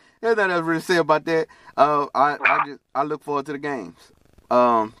say. There's nothing else to really say about that. I look forward to the games.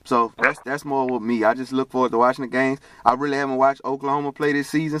 So that's more with me. I just look forward to watching the games. I really haven't watched Oklahoma play this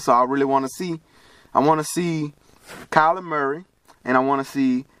season, so I really want to see. I want to see Kyler Murray, and I want to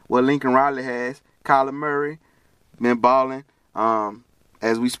see what Lincoln Riley has. Kyler Murray been balling.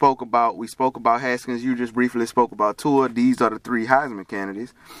 As we spoke about Haskins. You just briefly spoke about Tua. These are the 3 Heisman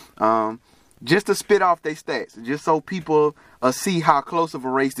candidates. Just to spit off their stats, just so people see how close of a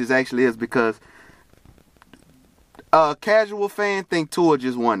race this actually is, because a casual fan think Tua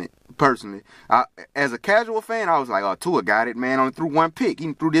just won it, personally. As a casual fan, I was like, oh, Tua got it, man. Only threw 1 pick.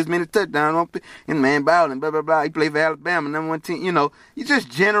 He threw this many touchdowns, and man, balling, blah, blah, blah. He played for Alabama, number 1 team. You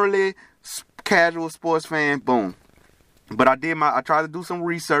just generally casual sports fan, boom. But I tried to do some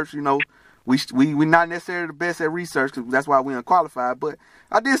research, We not necessarily the best at research, because that's why we unqualified. But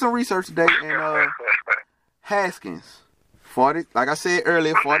I did some research today, and Haskins, 40, like I said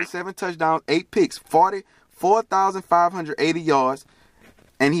earlier, 47 touchdowns, 8 picks, 4,580 yards,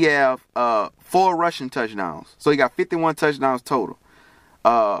 and he have 4 rushing touchdowns. So he got 51 touchdowns total.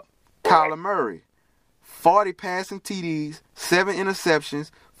 Kyler Murray, 40 passing TDs, 7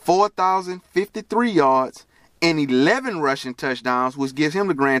 interceptions, 4,053 yards, and 11 rushing touchdowns, which gives him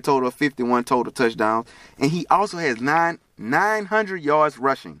the grand total of 51 total touchdowns. And he also has 900 yards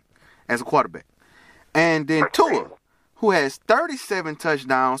rushing as a quarterback. And then Tua, who has 37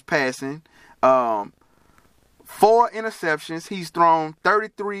 touchdowns passing, 4 interceptions. He's thrown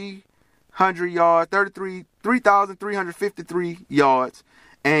 3,300 yards, 3,353 yards,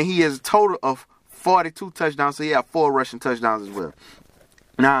 and he has a total of 42 touchdowns. So he has 4 rushing touchdowns as well.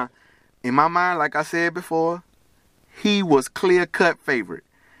 Now, in my mind, like I said before, he was clear-cut favorite.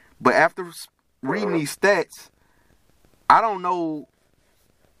 But after reading these stats, I don't know.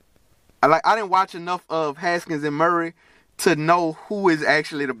 I didn't watch enough of Haskins and Murray to know who is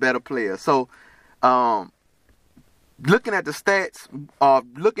actually the better player. So, looking at the stats,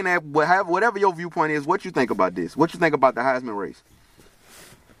 looking at whatever your viewpoint is, what you think about this? What you think about the Heisman race?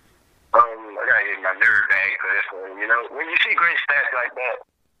 I gotta get my nerd bag for this one. When you see great stats like that,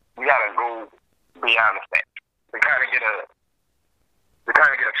 you gotta go beyond the stats to kind of get a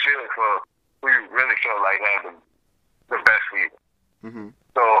feel for who you really feel like has the best season. Mm-hmm.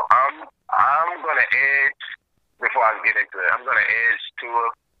 So I'm gonna edge before I get into it. I'm gonna edge Tua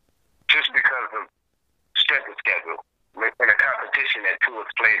just because of strength of schedule in a competition that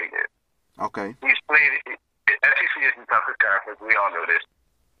Tua's played against. Okay. He's played. SEC is the toughest conference. We all know this.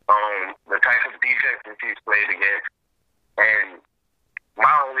 The type of defenses he's played against, and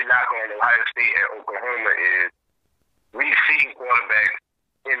my only knock on Ohio State and Oklahoma is we've seen quarterbacks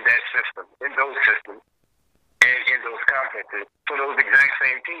in that system, in those systems, and in those conferences for those exact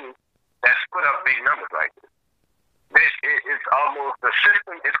same teams that's put up big numbers like this. It's almost, the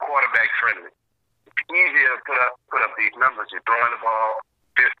system is quarterback friendly. It's easier to put up these numbers. You're throwing the ball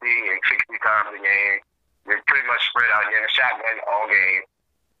 50 and 60 times a game. You're pretty much spread out. You're in a shotgun all game.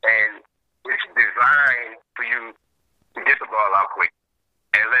 And it's designed for you to get the ball out quick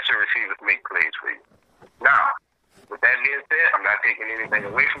and let your receivers make plays for you. Now, with that being said, I'm not taking anything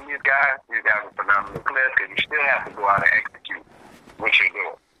away from these guys. These guys are phenomenal players because you still have to go out and execute what you're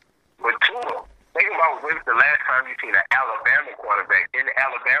doing. But Tua, think about when's the last time you've seen an Alabama quarterback in the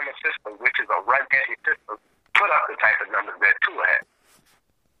Alabama system, which is a run-heavy system, put up the type of numbers that Tua had.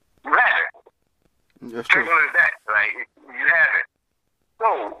 You haven't. That's true. Simple as that. Like, you haven't.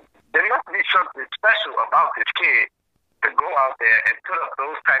 So, there must be something special about this kid to go out there and put up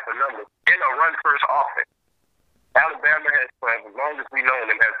those type of numbers in a run-first offense. Alabama has, for as long as we know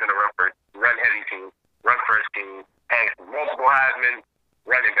them, has been a run-heavy team, run-first team, has multiple Heisman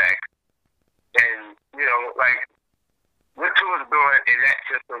running backs. And, what Tua's doing in that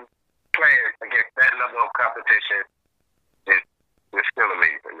system, playing against that level of competition, is still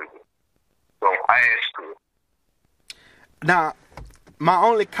amazing. So, I ask Tua. Now, my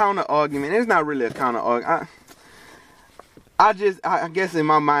only counter argument, it's not really a counter argument. I guess in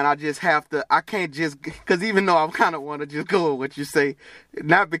my mind, I just have to. I can't just because even though I kind of want to just go with what you say,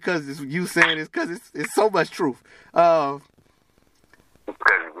 not because it's you saying it's because it's so much truth. Because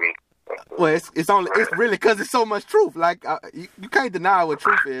of me. Well, it's really because it's so much truth. Like you can't deny what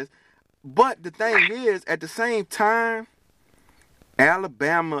truth is. But the thing is, at the same time,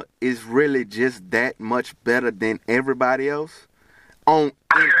 Alabama is really just that much better than everybody else in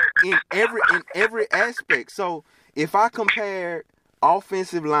every aspect. So if I compare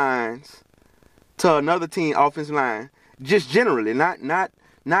offensive lines to another team offensive line, just generally, not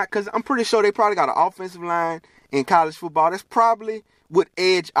because I'm pretty sure they probably got an offensive line in college football that's probably would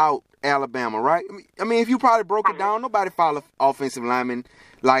edge out Alabama, right? I mean, if you probably broke it down, nobody follow offensive linemen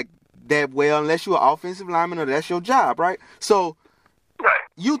like that well unless you're an offensive lineman or that's your job, right? So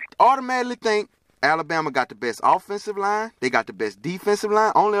you automatically think Alabama got the best offensive line. They got the best defensive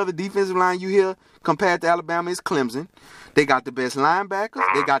line. Only other defensive line you hear compared to Alabama is Clemson. They got the best linebackers.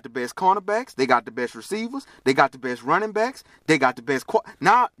 They got the best cornerbacks. They got the best receivers. They got the best running backs. They got the best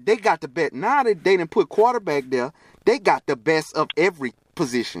now they got the best. Now that they didn't put quarterback there, they got the best of every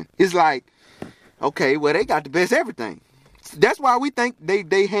position. It's like, okay, well they got the best everything. That's why we think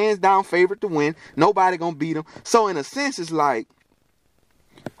they hands down favorite to win. Nobody gonna beat them. So in a sense, it's like,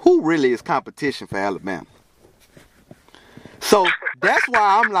 who really is competition for Alabama? So that's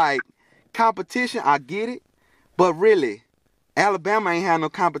why I'm like, competition, I get it. But really, Alabama ain't had no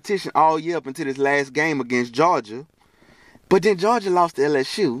competition all year up until this last game against Georgia. But then Georgia lost to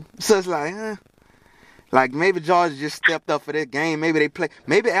LSU. So it's like, like maybe Georgia just stepped up for that game.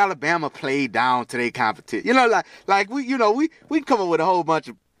 Maybe Alabama played down to their competition. You know, like we can come up with a whole bunch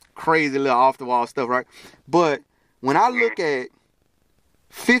of crazy little off the wall stuff, right? But when I look at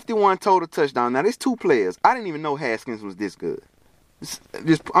 51 total touchdowns, now there's two players. I didn't even know Haskins was this good.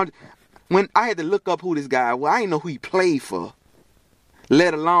 When I had to look up who this guy was, I didn't know who he played for.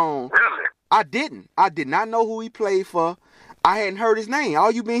 Let alone, Really? I did not know who he played for. I hadn't heard his name.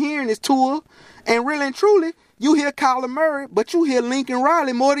 All you've been hearing is Tua. And really and truly, you hear Kyler Murray, but you hear Lincoln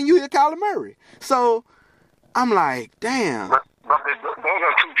Riley more than you hear Kyler Murray. So, I'm like, damn. But those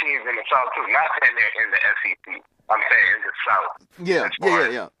are two teams in the South, too. Not saying they're in the SEC. I'm saying in the South.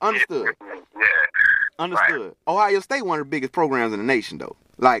 Yeah. Understood. Yeah. Understood. Right. Ohio State, one of the biggest programs in the nation, though.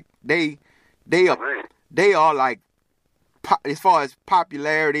 Like, they are like, as far as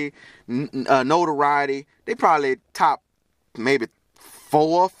popularity, notoriety, they probably top maybe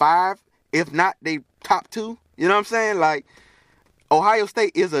 4 or 5, if not they top 2. You know what I'm saying? Like, Ohio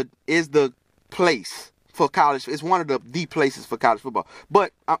State is the place for college. It's one of the places for college football.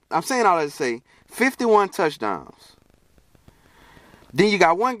 But I'm saying all that to say, 51 touchdowns. Then you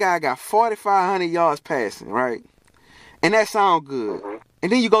got one guy got 4,500 yards passing, right? And that sounds good. Mm-hmm.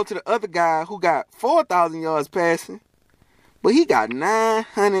 And then you go to the other guy who got 4,000 yards passing, but he got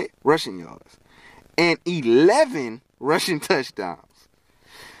 900 rushing yards and 11 rushing touchdowns.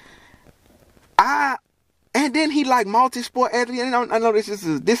 And then he like multi-sport athlete. And I know this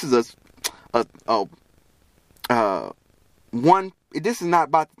is one. This is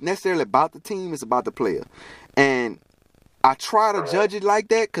not necessarily about the team. It's about the player. And I try to judge it like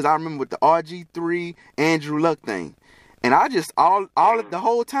that because I remember with the RG3 Andrew Luck thing. And I just the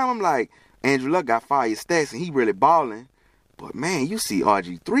whole time I'm like, Andrew Luck got fire stats and he really balling. But man, you see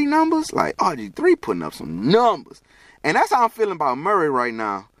RG3 numbers, like RG3 putting up some numbers. And that's how I'm feeling about Murray right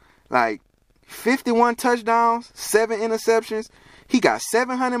now. Like 51 touchdowns, 7 interceptions. He got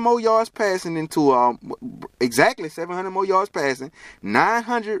 700 more yards passing exactly 700 more yards passing,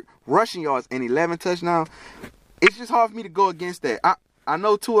 900 rushing yards, and 11 touchdowns. It's just hard for me to go against that. I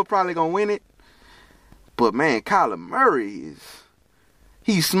know Tua probably gonna win it, but man, Kyler Murray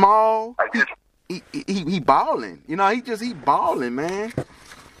he's small. He balling. You know, he balling, man.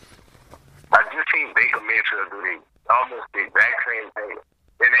 I just seen Baker Mayfield do almost the exact same thing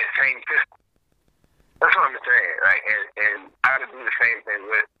in that same system. That's what I'm saying, right? And I could do the same thing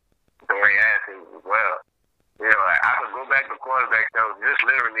with Dwayne Haskins as well. You know, like, I could go back to quarterbacks that was just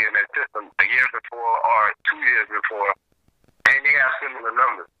literally in that system a year before or 2 years before, and they have similar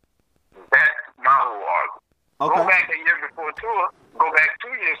numbers. That's my whole argument. Okay. Go back a year before Tua, go back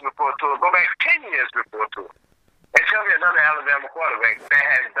 2 years before Tua, go back 10 years before Tua, and tell me another Alabama quarterback that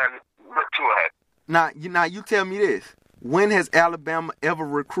has done what Tua has. Now you tell me this. When has Alabama ever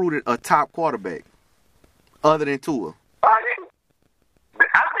recruited a top quarterback other than Tua? I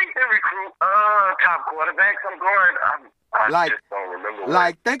think they recruit top quarterbacks. I just don't remember.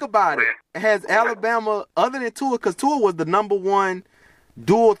 Like, think about it. Has Alabama, other than Tua, because Tua was the number 1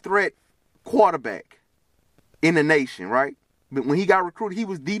 dual threat quarterback in the nation, right? But when he got recruited, he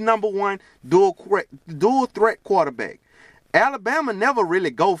was the number 1 dual threat quarterback. Alabama never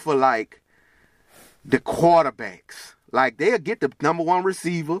really go for like the quarterbacks. Like they'll get the number one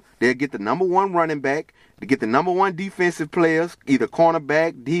receiver, they'll get the number one running back, they get the number one defensive players, either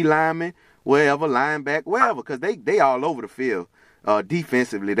cornerback, D lineman, wherever, linebacker, wherever, because they all over the field.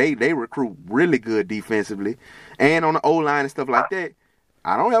 Defensively, they recruit really good defensively, and on the O line and stuff like that.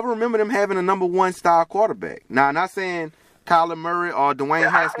 I don't ever remember them having a number one style quarterback. Now, I'm not saying Kyler Murray or Dwayne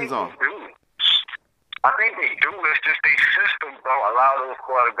Haskins are. I think they do. It's just their systems don't allow those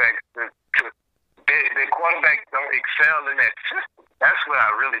quarterbacks to the quarterbacks don't excel in that system. That's what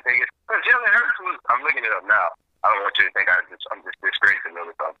I really think. Because Jalen Hurts was, I'm looking it up now. I don't want you to think I'm just disgracing them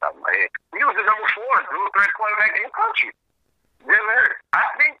off the top of my head. He was the number 4 dual threat quarterback in the country. Jalen Hurts. I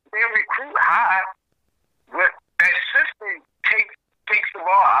think they recruit high, but that system takes the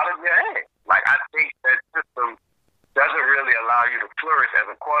ball out of your hand. Like, I think that system doesn't really allow you to flourish as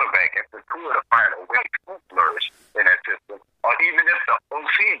a quarterback, and for Tua to find a way to flourish in that system, or even if the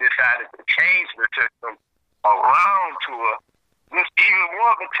OC decided to change the system around Tua, it's even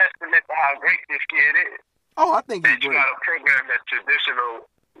more of a testament to how great this kid is. Oh, I think he's great. You got a program that's traditional,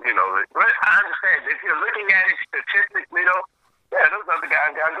 but I understand. If you're looking at it statistically, though, yeah, those other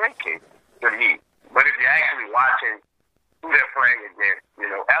guys got great kids to me. But if you're actually watching who they're playing against,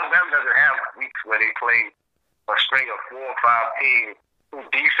 Alabama doesn't have weeks where they play a string of 4 or 5 teams whose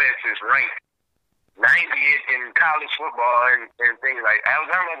defense is ranked 90th in college football and things like that.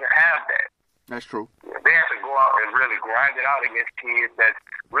 Alabama doesn't have that. That's true. They have to go out and really grind it out against teams that's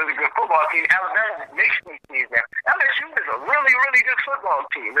really good football teams. Alabama makes these teams now. LSU is a really, really good football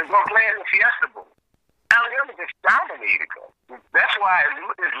team. They're going to play in the Fiesta Bowl. Alabama just dominated them. That's why it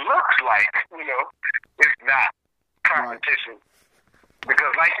looks like, it's not competition. Right.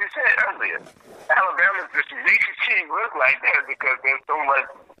 Because like you said earlier, Alabama's just makes the team look like that because they're so much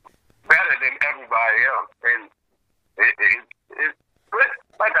better than everybody else. And but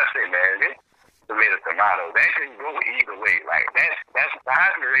like I said, man, it's tomato. That can go either way. Like that's the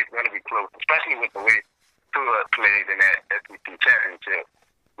Heisman race is gonna be close, especially with the way Tua played in that SEC championship.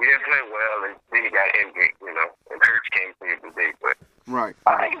 We didn't play well, and then he got injured, and Hurts came through today. But right.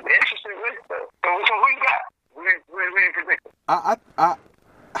 I think it's an interesting race, though. So who you got? What do you predict?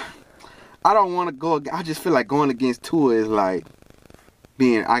 I don't want to go. I just feel like going against Tua is like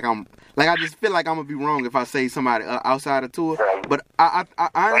being like I just feel like I'm gonna be wrong if I say somebody outside of Tua. But I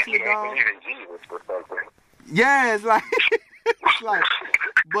honestly don't. Yeah, it's like it's like.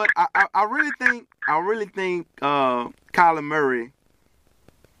 But I really think Kyler Murray.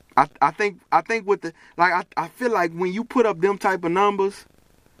 I think with the I feel like when you put up them type of numbers,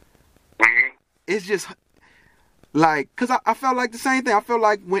 it's just like because I felt like the same thing. I felt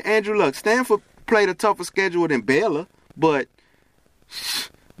like when Andrew Luck, Stanford played a tougher schedule than Baylor, but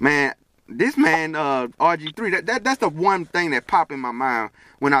man, this man RG3 that's the one thing that popped in my mind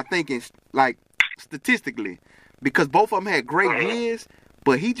when I think it's like statistically because both of them had great years.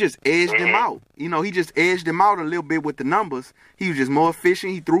 But he just edged him out. He just edged him out a little bit with the numbers. He was just more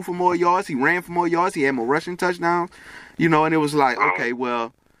efficient. He threw for more yards. He ran for more yards. He had more rushing touchdowns. And it was like, okay,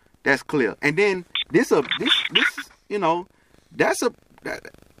 well, that's clear. And then that's 9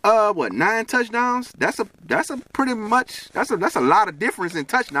 touchdowns? That's a pretty much that's a lot of difference in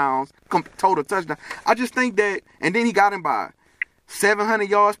touchdowns, total touchdowns. I just think that, and then he got him by 700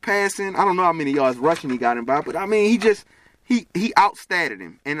 yards passing. I don't know how many yards rushing he got him by, but I mean, he outstatted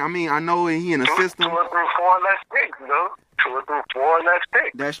him. And I mean, I know he in a system. 2 or 4 less picks, though. 2 or 4 less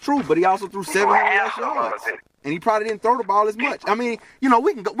picks. That's true, but he also threw 700 less yards. And he probably didn't throw the ball as much. I mean,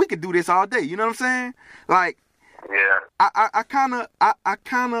 we could do this all day. You know what I'm saying? Like, yeah. I kind of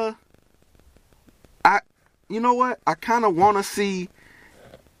want to see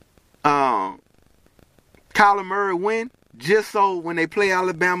Kyler Murray win just so when they play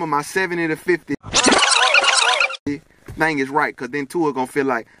Alabama, my 70-50 thing is right, because then Tua gonna feel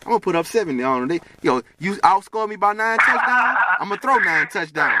like I'm gonna put up 70 on them. You outscore me by 9 touchdowns, I'm gonna throw 9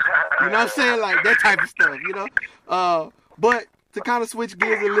 touchdowns. You know what I'm saying? Like that type of stuff, But to kind of switch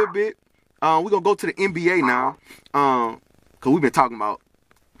gears a little bit, we're gonna go to the NBA now, because we've been talking about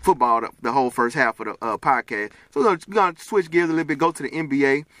football the whole first half of the podcast. So we're gonna switch gears a little bit, go to the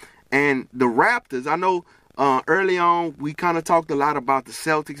NBA and the Raptors. I know early on we kind of talked a lot about the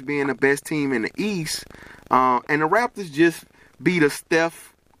Celtics being the best team in the East. And the Raptors just beat a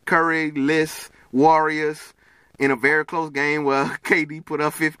Steph Curry-less Warriors in a very close game where KD put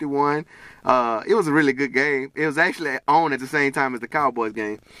up 51. It was a really good game. It was actually on at the same time as the Cowboys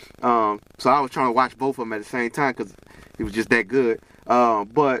game. So I was trying to watch both of them at the same time because it was just that good.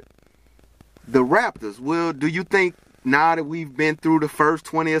 But the Raptors, do you think now that we've been through the first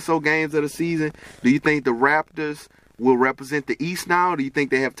 20 or so games of the season, do you think the Raptors will represent the East now? Do you think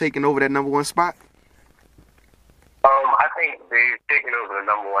they have taken over that number one spot? I think they've taken over the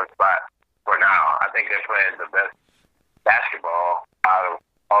number one spot for now. I think they're playing the best basketball out of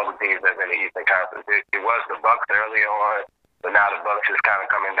all the teams that's in the Eastern Conference. It was the Bucks early on, but now the Bucks is kind of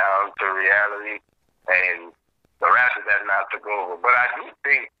coming down to reality, and the Raptors have not took over. But I do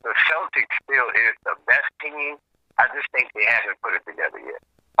think the Celtics still is the best team. I just think they haven't put it together yet.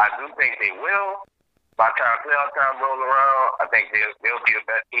 I do think they will. By the time playoff time rolls around, I think they'll be the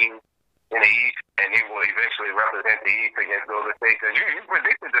best team in the East, and they will eventually represent the East against Golden State. Because you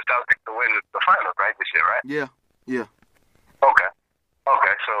predicted the Celtics to win the finals, right, this year, right? Yeah. Okay.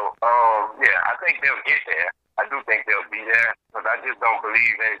 So, I think they'll get there. I do think they'll be there, but I just don't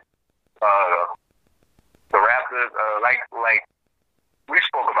believe in the Raptors. Like we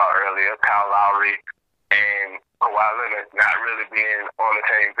spoke about earlier, Kyle Lowry and Kawhi Leonard not really being on the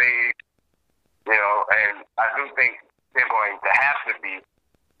same page, and I do think they're going to have to be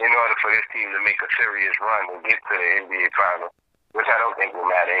in order for this team to make a serious run and get to the NBA Finals, which I don't think will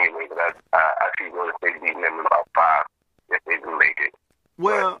matter anyway, because I see Golden State beating them in about 5 if they do make it.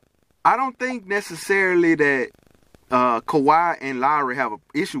 Well, I don't think necessarily that Kawhi and Lowry have an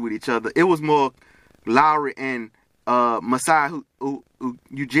issue with each other. It was more Lowry and Masai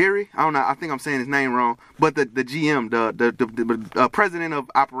Ujiri. I don't know. I think I'm saying his name wrong. But the GM, the president of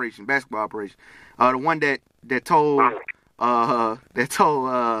basketball operation, the one that told DeMar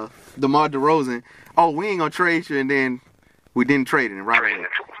DeRozan, "Oh, we ain't gonna trade you," and then we didn't trade him right away.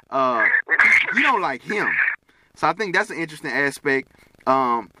 You don't like him, so I think that's an interesting aspect.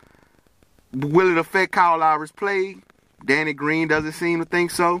 Will it affect Kyle Lowry's play? Danny Green doesn't seem to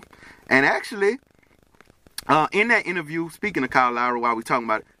think so. And actually, in that interview, speaking of Kyle Lowry, while we're talking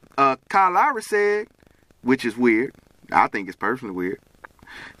about it, Kyle Lowry said, which is weird, I think it's personally weird,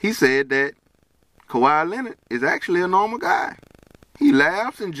 he said that Kawhi Leonard is actually a normal guy. He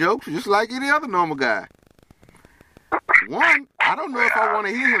laughs and jokes just like any other normal guy. One, I don't know if I want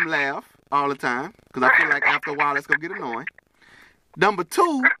to hear him laugh all the time, because I feel like after a while that's going to get annoying. Number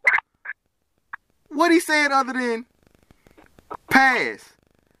two, what he said other than pass,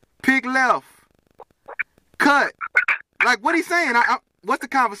 pick left, cut. Like, what he saying? What's the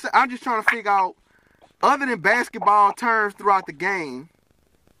conversation? I'm just trying to figure out, other than basketball terms throughout the game,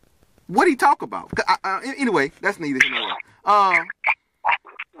 what he talk about? Anyway, that's neither here nor there.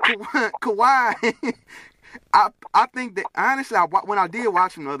 Kawhi, I think that, honestly, when I did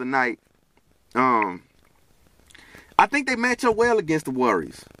watch him the other night, I think they match up well against the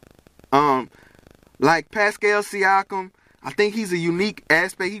Warriors. Like Pascal Siakam, I think he's a unique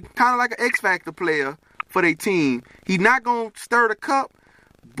aspect. He's kind of like an X-Factor player for their team. He's not going to stir the cup,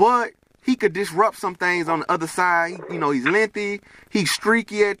 but he could disrupt some things on the other side. He's lengthy. He's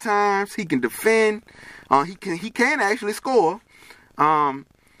streaky at times. He can defend. He can actually score. And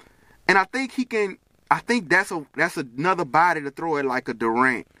I think he can. I think that's another body to throw at like a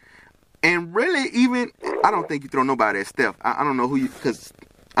Durant. And really, even I don't think you throw nobody at Steph. I don't know who you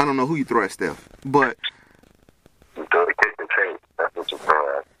throw at Steph. But you throw the kitchen sink. That's what you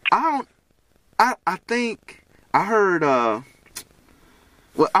throw at. I think I heard. Well,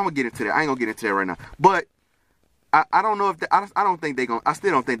 I'm gonna get into that. I ain't gonna get into that right now. But I don't know if I don't think they're gonna. I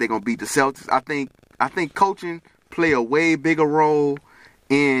still don't think they're gonna beat the Celtics. I think coaching play a way bigger role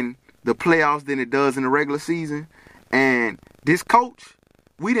in the playoffs than it does in the regular season. And this coach,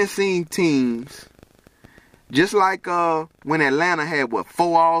 we done seen teams just like when Atlanta had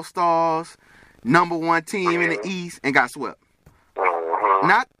 4 All-Stars, number 1 team in the East, and got swept.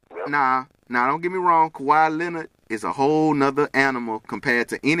 Nah, don't get me wrong. Kawhi Leonard is a whole nother animal compared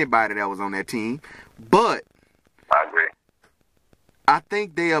to anybody that was on that team. But I agree. I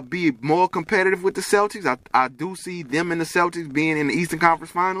think they'll be more competitive with the Celtics. I do see them and the Celtics being in the Eastern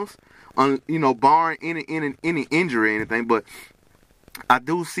Conference Finals, barring any injury or anything. But I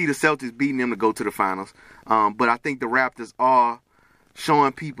do see the Celtics beating them to go to the finals. But I think the Raptors are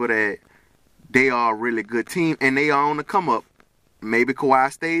showing people that they are a really good team, and they are on the come up. Maybe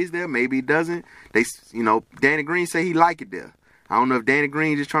Kawhi stays there, maybe he doesn't. Danny Green say he like it there. I don't know if Danny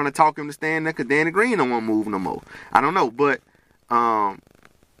Green just trying to talk him to stand there because Danny Green don't want to move no more. I don't know, but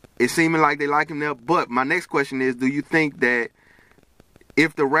it's seeming like they like him there. But my next question is, do you think that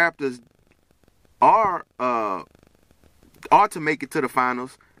if the Raptors are to make it to the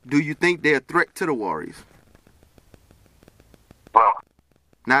finals, do you think they're a threat to the Warriors? Well,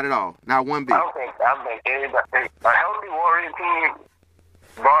 not at all. Not one bit. I think anybody, a healthy Warrior team,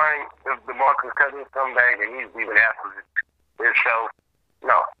 barring if DeMarcus Cousins come back and he's even after himself,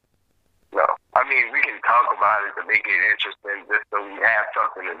 no. I mean, we can talk about it to make it interesting just so we have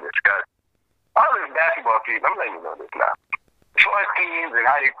something to discuss. All this basketball team, I'm letting you know this teams and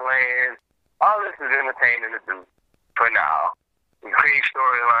how they playing. All this is entertaining to do for now. We create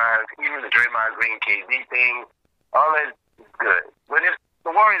storylines, even the Draymond Green KD thing. All that is good. But if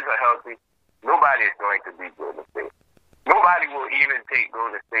the Warriors are healthy, nobody is going to beat Golden State. Nobody will even take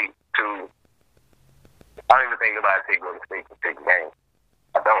Golden State to. I don't even think nobody take Golden State to 6 games.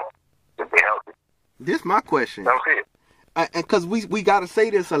 I don't. If they're healthy. This is my question. That's it. And because we got to say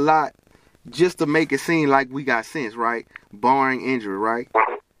this a lot just to make it seem like we got sense, right? Barring injury, right?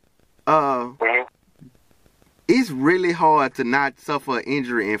 Mm-hmm. It's really hard to not suffer an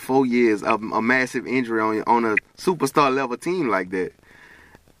injury in 4 years of a massive injury on a superstar level team like that.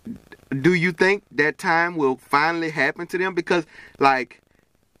 Do you think that time will finally happen to them? Because, like,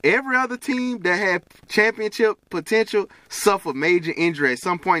 every other team that had championship potential suffered major injury at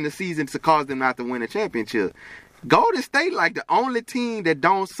some point in the season to cause them not to win a championship. Golden State, like, the only team that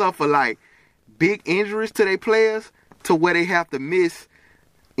don't suffer, like, big injuries to their players to where they have to miss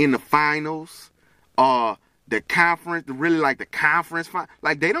in the finals or the conference, really like the conference.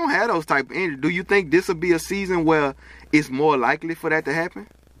 Like, they don't have those type of injuries. Do you think this will be a season where it's more likely for that to happen?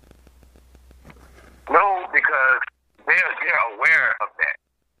 No, because they're aware of that.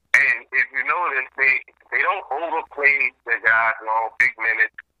 And if you notice, they don't overplay the guys long, big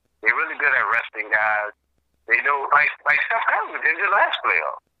minutes. They're really good at resting guys. They know, like Steph Curry was in the last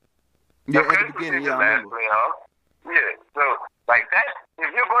playoff. Yeah, at the beginning, yeah, I remember. Yeah, so like that,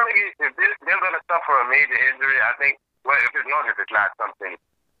 if you're going to get, if they're going to suffer a major injury, I think, well, if as long as it's not something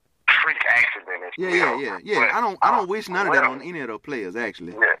freak accident. Yeah. But I don't wish none of that on any of those players,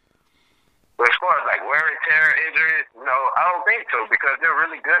 actually. Yeah. But as far as like wear and tear injuries, no, I don't think so because they're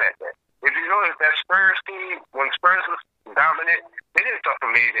really good at that. If you notice that Spurs team, when Spurs was dominant, they didn't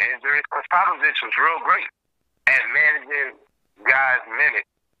suffer major injuries because Popovich was real great at managing guys' minutes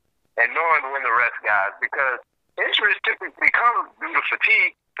and knowing when to rest guys because injuries typically come due to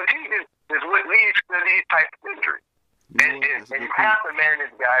fatigue. Fatigue is what leads to these types of injuries. And you have to manage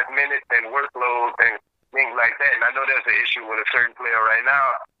guys' minutes and workloads and things like that. And I know there's an issue with a certain player right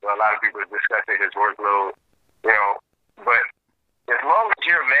now. A lot of people are discussing his workload, but as long as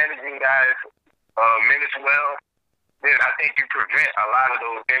you're managing guys' minutes well, then I think you prevent a lot of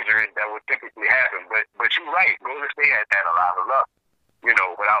those injuries that would typically happen. But you're right, Golden State has had a lot of luck,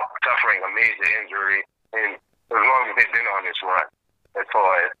 without suffering a major injury, and as long as they've been on this run, as far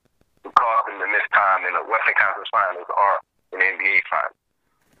as causing them this time in the Western Conference Finals or in the NBA Finals.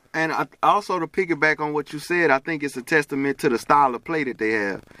 And also to piggyback on what you said, I think it's a testament to the style of play that they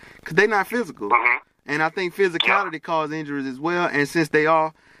have. Because they're not physical. Mm-hmm. And I think physicality causes injuries as well. And since they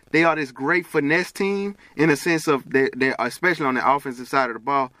are this great finesse team in a sense of, they're especially on the offensive side of the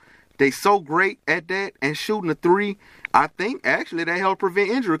ball, they so great at that and shooting a three, I think actually that helps prevent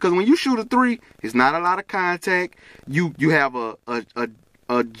injury. Because when you shoot a three, it's not a lot of contact. You have a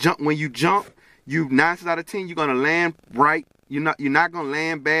jump. When you jump, 9 times out of 10, you're going to land right. You're not gonna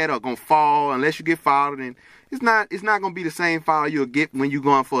land bad or gonna fall unless you get fouled, and it's not gonna be the same foul you'll get when you're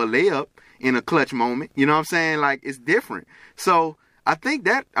going for a layup in a clutch moment. You know what I'm saying? Like, it's different. So I think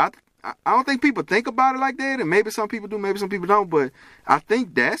that I don't think people think about it like that, and maybe some people do, maybe some people don't, but I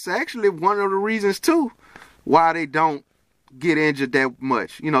think that's actually one of the reasons too why they don't get injured that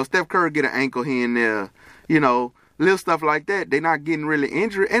much. Steph Curry get an ankle here and there, little stuff like that. They're not getting really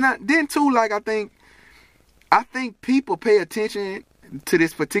injured, and then too, like I think people pay attention to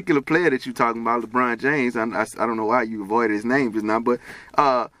this particular player that you're talking about, LeBron James. I don't know why you avoided his name just now, but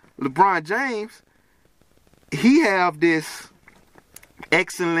LeBron James, he have this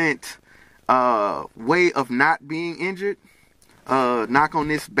excellent way of not being injured. Knock on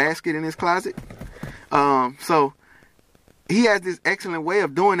this basket in his closet. So he has this excellent way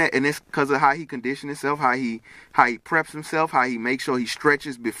of doing that, and it's because of how he conditions himself, how he preps himself, how he makes sure he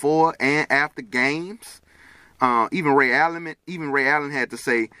stretches before and after games. Even Ray Allen had to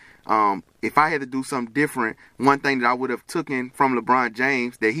say, if I had to do something different, one thing that I would have taken from LeBron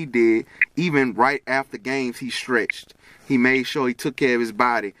James that he did, even right after games, he stretched. He made sure he took care of his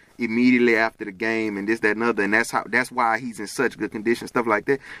body immediately after the game, and this, that, and other, and that's why he's in such good condition, stuff like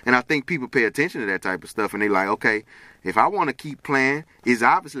that. And I think people pay attention to that type of stuff, and they like, okay, if I want to keep playing, it's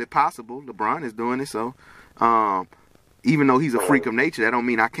obviously possible. LeBron is doing it, so even though he's a freak of nature, that don't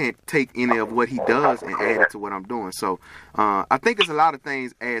mean I can't take any of what he does and add it to what I'm doing. So I think there's a lot of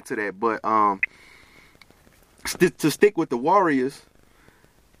things add to that. But to stick with the Warriors,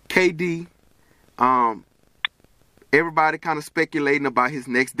 KD, everybody kind of speculating about his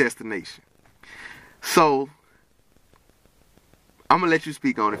next destination. So I'm gonna let you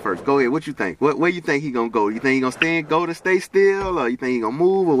speak on it first. Go ahead. What you think? Where you think he gonna go? You think he gonna stay in Golden State still, or you think he gonna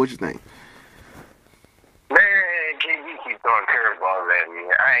move, or what you think? KD keeps throwing curveballs at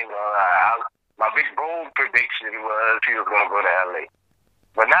ain't gonna lie. My big bold prediction was he was gonna go to LA.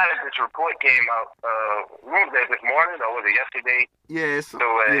 But now that this report came out, when was that, this morning or was it yesterday? Yes. So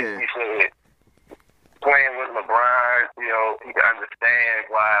he said playing with LeBron, you know, he can understand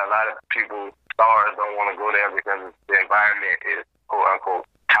why a lot of people, stars, don't want to go there because the environment is quote unquote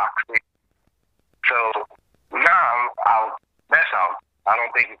toxic. So now that's out. I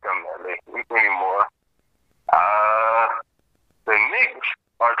don't think he's coming to LA anymore. The Knicks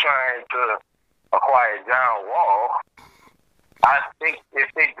are trying to acquire John Wall. I think if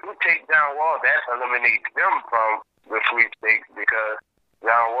they do take John Wall, that eliminates them from the sweepstakes because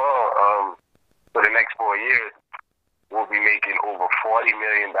John Wall, for the next 4 years, will be making over $40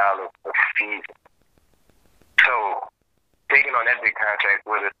 million a season. So, taking on that big contract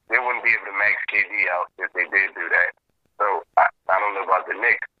with us, they wouldn't be able to max KD out if they did do that. So, I don't know about the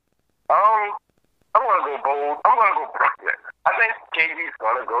Knicks. I'm going to go bold. I'm going to go Brooklyn. I think KD's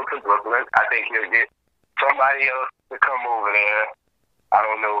going to go to Brooklyn. I think he'll get somebody else to come over there. I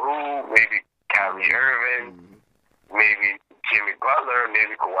don't know who. Maybe Kyrie Irving. Maybe Jimmy Butler.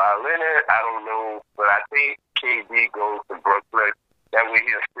 Maybe Kawhi Leonard. I don't know. But I think KD goes to Brooklyn. That way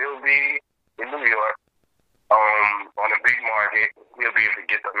he'll still be in New York on a big market. He'll be able to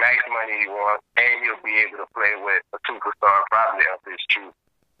get the max money he wants. And he'll be able to play with a superstar probably of his choosing.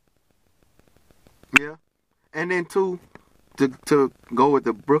 Yeah. And then, too, to go with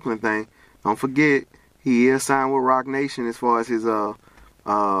the Brooklyn thing, don't forget, he is signed with Roc Nation as far as his agency.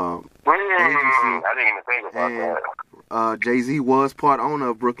 I didn't even think about that. Jay-Z was part owner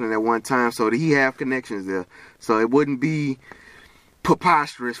of Brooklyn at one time, so he have connections there. So it wouldn't be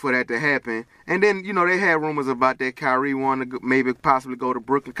preposterous for that to happen. And then, you know, they had rumors about that Kyrie wanted to maybe possibly go to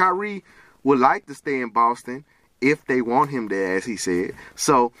Brooklyn. Kyrie would like to stay in Boston if they want him there, as he said.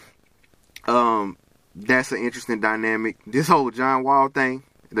 So that's an interesting dynamic. This whole John Wall thing,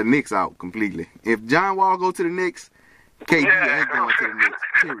 the Knicks out completely. If John Wall go to the Knicks, KD ain't going to the Knicks,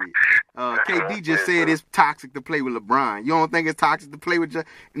 period. KD just said it's toxic to play with LeBron. You don't think it's toxic to play with John?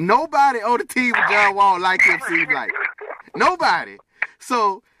 Nobody on the team with John Wall like him, seems like. Nobody.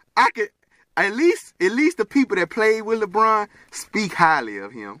 So I could, at least the people that played with LeBron speak highly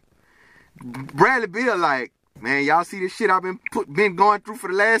of him. Bradley Beal like, man, y'all see this shit I've been going through for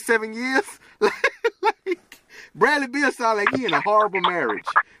the last 7 years? like Bradley Beal sound like he in a horrible marriage.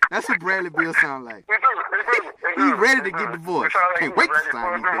 That's what Bradley Beal sound like. He's ready to get divorced. Can't wait to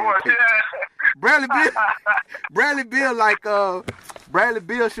sign these damn papers. Bradley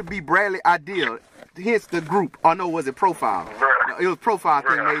Beal should be Bradley Ideal. Hence the group. Oh no, was it Profile? No, it was Profile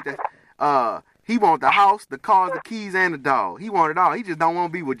thing made that. He want the house, the cars, the keys, and the dog. He want it all. He just don't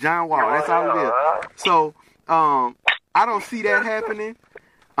want to be with John Wall. That's all it is. So I don't see that happening.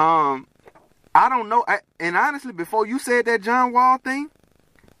 I don't know. And honestly, before you said that John Wall thing,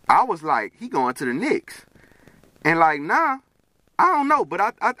 I was like, he going to the Knicks. And like, nah, I don't know. But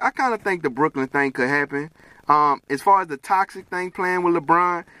I kind of think the Brooklyn thing could happen. As far as the toxic thing playing with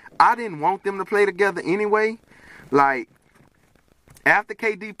LeBron, I didn't want them to play together anyway. Like, after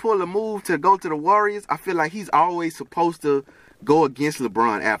KD pulled a move to go to the Warriors, I feel like he's always supposed to go against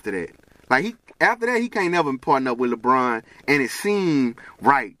LeBron after that. Like, after that, he can't never partner up with LeBron, and it seemed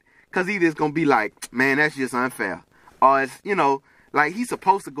right. Because he just going to be like, man, that's just unfair. Or, it's, you know, like, he's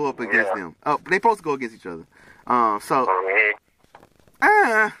supposed to go up against them. They supposed to go against each other. I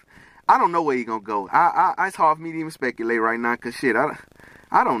don't know where he's going to go. It's hard for me to even speculate right now because, shit,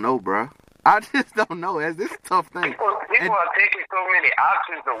 I don't know, bro. I just don't know. This is a tough thing. People are taking so many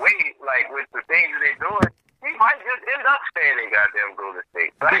options away, like, with the things they're doing. He might just end up staying in goddamn Golden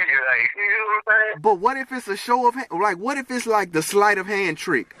State. Like, you know what I'm saying? But what if it's a show of hand? Like, what if it's like the sleight of hand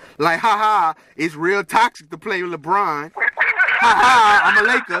trick? Like, haha, it's real toxic to play with LeBron. Haha, I'm a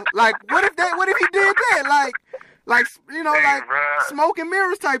Laker. Like, what if he did that? Like you know, hey, like bruh, smoke and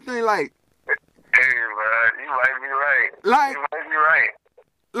mirrors type thing. Like, hey, man, you might be right. Like, you might be right.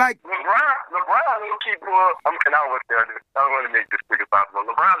 Like LeBron low key pulled. I don't want to make this quick as possible.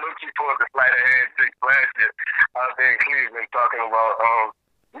 LeBron low key pulled the sleight of hand trick last year out there in Cleveland, talking about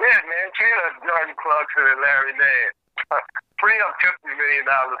yeah, man, trade us Jordan Clarkson and Larry Nance. Free up $50 million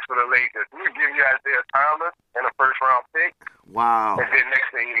for the Lakers. We give you Isaiah Thomas and a first round pick. Wow. And then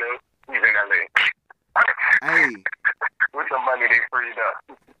next thing you know, he's in LA. Hey. With the money they freed up.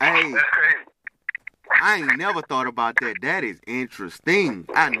 Hey. That's crazy. I ain't never thought about that. That is interesting.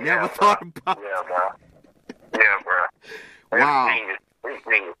 I never thought about that. Yeah, bro. Wow. It's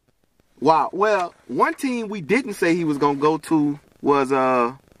genius. Wow. Well, one team we didn't say he was going to go to was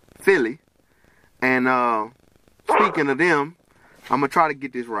Philly. And speaking of them, I'm going to try to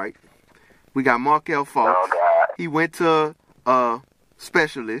get this right. We got Markelle Fultz. Oh, God. He went to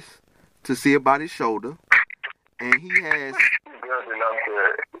specialist to see about his shoulder, and he has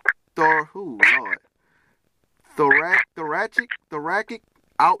thoracic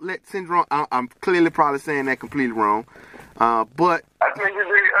outlet syndrome. I'm clearly probably saying that completely wrong, but I think you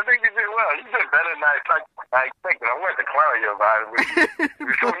did well. You did better than I expected. I wanted to clown you about it, but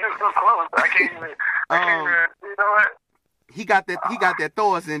you're so close. I can't even. You know what? He got that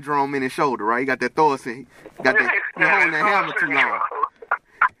Thor syndrome in his shoulder, right? He got that Thor syndrome. He got that. He holding that hammer too long.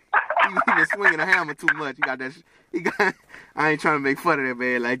 He been swinging the hammer too much. He got that. I ain't trying to make fun of that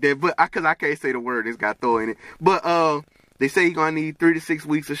man like that, but cause I can't say the word. It's got Thor in it. But they say he's gonna need 3 to 6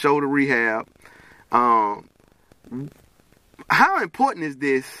 weeks of shoulder rehab. How important is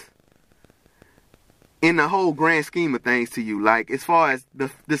this in the whole grand scheme of things to you? Like as far as the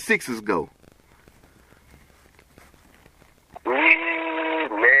Sixers go.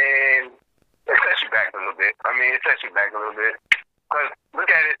 Man, it sets you back a little bit. Because look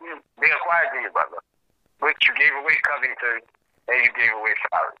at it, they acquired Jimmy Butler, but you gave away Covington, and you gave away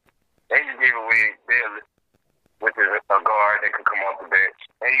Fowler, and you gave away Bayless, which is a guard that could come off the bench,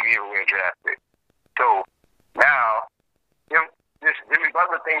 and you gave away a draft pick. So now, if this Jimmy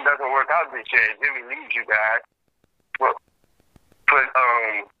Butler thing doesn't work out this year, Jimmy leaves you guys for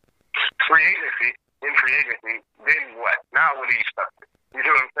free agency, then what? Now what are you stuck with? You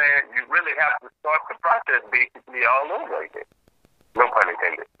know what I'm saying? You really have to start the process basically all over again. No pun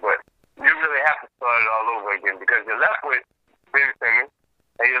intended. But you really have to start it all over again because you're left with Ben Simmons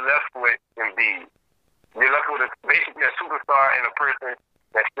and you're left with Embiid. You're left with basically a superstar and a person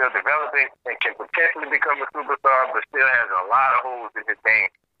that's still developing and can potentially become a superstar but still has a lot of holes in his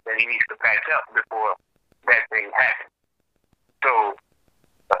game that he needs to patch up before that thing happens. So,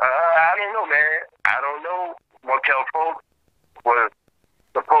 I don't know, man. I don't know. Markelle Fultz was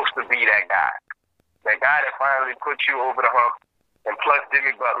supposed to be that guy. That guy that finally put you over the hump. And plus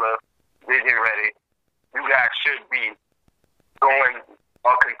Jimmy Butler, vision ready. You guys should be going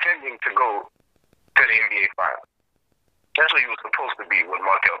or contending to go to the NBA Finals. That's what he was supposed to be with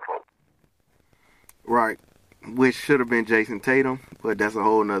Markelle Fultz. Right. Which should have been Jason Tatum, but that's a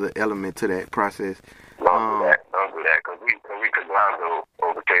whole nother element to that process. Don't do that, because we could Lonzo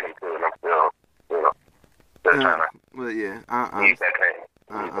over Tatum too, and I'm still, just trying to eat that thing.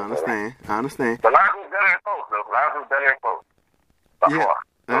 I understand. But Lonzo's better than Fultz, though. Lonzo's better than Fultz. Yeah,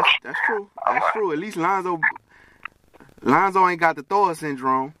 that's true. That's true. At least Lonzo ain't got the Thor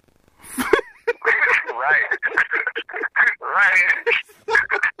syndrome. Right.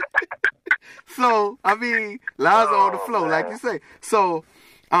 So I mean, Lonzo on the flow, like you say. So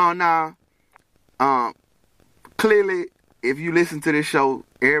now, clearly, if you listen to this show,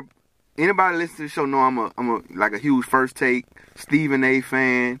 anybody listen to the show know I'm a huge First Take Stephen A.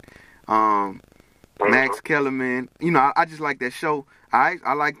 fan. Max Kellerman, I just like that show. I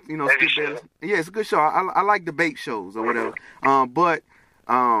like, Skip Bayless. Yeah, it's a good show. I like debate shows or whatever. But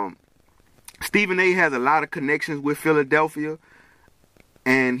Stephen A. has a lot of connections with Philadelphia,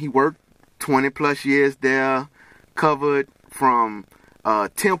 and he worked 20 plus years there, covered from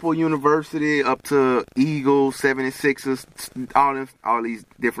Temple University up to Eagles, 76ers, all these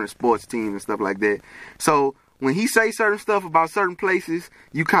different sports teams and stuff like that. So when he say certain stuff about certain places,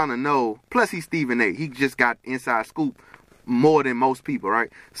 you kind of know. Plus, he's Stephen A. He just got inside scoop more than most people, right?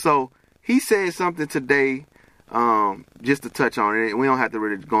 So he said something today, just to touch on it. We don't have to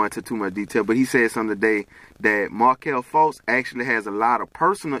really go into too much detail, but he said something today that Markelle Fultz actually has a lot of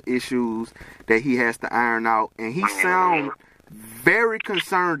personal issues that he has to iron out, and he sounds very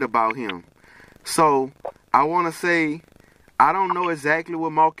concerned about him. So I want to say, I don't know exactly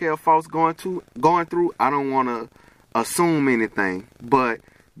what Markelle Fultz going through. I don't want to assume anything, but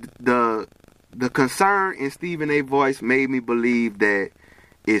the concern in Stephen A. voice made me believe that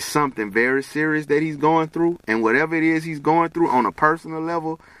it's something very serious that he's going through, and whatever it is he's going through on a personal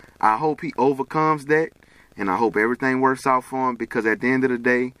level, I hope he overcomes that, and I hope everything works out for him, because at the end of the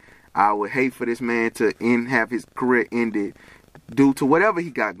day, I would hate for this man to have his career ended due to whatever he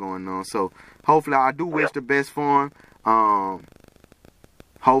got going on. So hopefully, I do wish the best for him.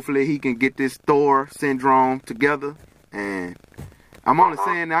 Hopefully he can get this Thor syndrome together, and I'm only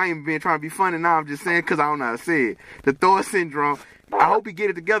saying that I ain't been trying to be funny now. I'm just saying because I don't know how to say it. The Thor syndrome. I hope he get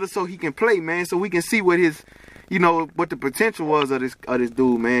it together so he can play, man, so we can see what his, what the potential was of this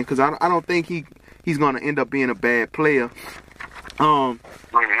dude, man. Because I don't think he's gonna end up being a bad player.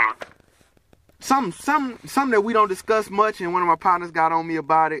 Something that we don't discuss much, and one of my partners got on me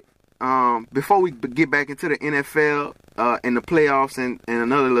about it. Before we get back into the NFL and the playoffs, and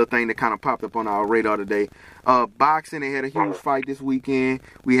another little thing that kind of popped up on our radar today, boxing. They had a huge fight this weekend.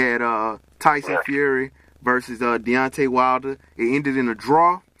 We had Tyson Fury versus Deontay Wilder. It ended in a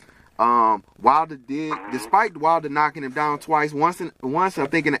draw. Wilder did, despite Wilder knocking him down twice, once I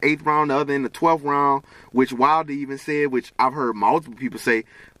think in the 8th round, the other in the 12th round, which Wilder even said, which I've heard multiple people say,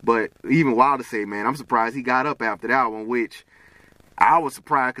 but even Wilder say, man, I'm surprised he got up after that one, which I was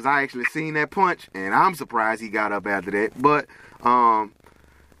surprised because I actually seen that punch, and I'm surprised he got up after that. But,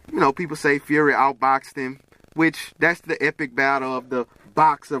 people say Fury outboxed him, which that's the epic battle of the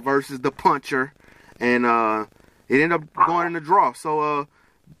boxer versus the puncher, and it ended up going in a draw. So,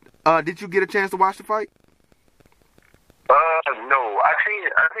 did you get a chance to watch the fight? No. I seen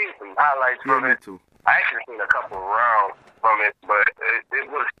some highlights from it. Too. I actually seen a couple of rounds from it, but it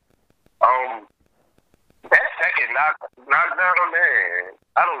was that second knockdown on there.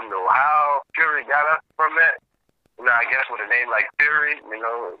 I don't know how Fury got up from that. I guess with a name like Fury,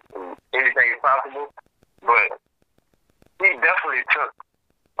 anything is possible. But he definitely took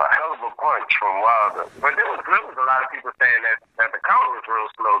a hell of a punch from Wilder. But there was a lot of people saying that the counter was real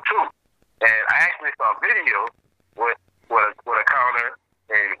slow too. And I actually saw a video with a counter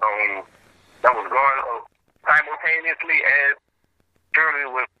and that was going simultaneously as Fury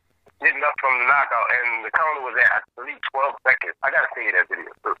was getting up from the knockout, and the counter was at, I believe, 12 seconds. I gotta see that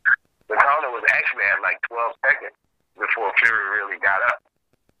video too. The counter was actually at like 12 seconds before Fury really got up.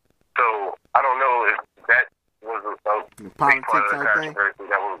 So I don't know if that was a big part of the controversy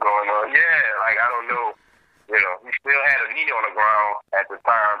that was going on. Yeah, like I don't know. He still had a knee on the ground at the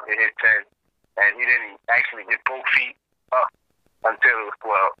time it hit 10, and he didn't actually get both feet up until it was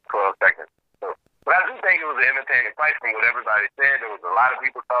 12 seconds. So, but I do think it was an entertaining fight from what everybody said. There was a lot of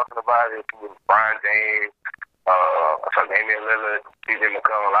people talking about it. It was Brian James, Damian Lillard, TJ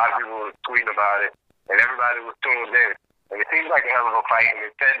McConnell. A lot of people were tweeting about it, and everybody was tuned in. And it seems like a hell of a fight, and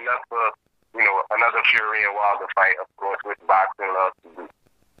it's setting up for, another Fury and Wilder fight, of course, which boxing loves to do.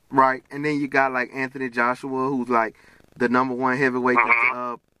 Right, and then you got like Anthony Joshua, who's like the #1 heavyweight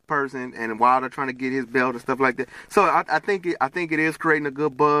person, and Wilder trying to get his belt and stuff like that. So I think it is creating a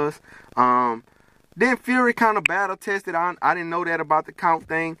good buzz. Then Fury kind of battle tested. I didn't know that about the count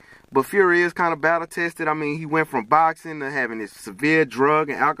thing, but Fury is kind of battle tested. I mean, he went from boxing to having this severe drug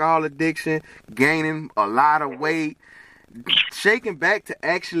and alcohol addiction, gaining a lot of weight, shaking back to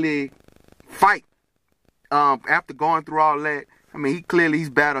actually fight. After going through all that, I mean, he's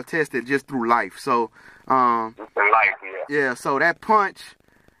battle tested just through life. So, yeah. So that punch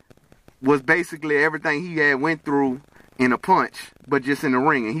was basically everything he had went through in a punch, but just in the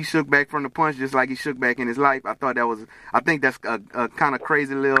ring, and he shook back from the punch just like he shook back in his life. I think that's a kind of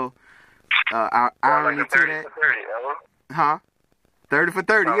crazy little irony like to that. 30, 30 for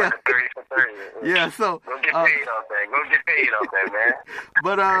 30, yeah. 30 for 30. Yeah, so go get paid off that. Go get paid off that, man.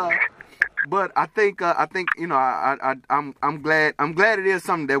 But I think I'm glad it is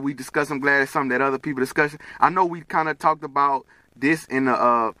something that we discuss. I'm glad it's something that other people discuss. I know we kind of talked about this in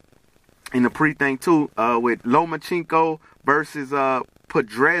the pre-thing too, with Lomachenko versus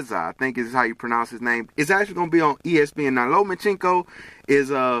Pedreza, I think is how you pronounce his name. It's actually going to be on ESPN. Now, Lomachenko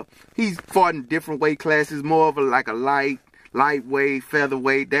is he's fought in different weight classes, more of a lightweight,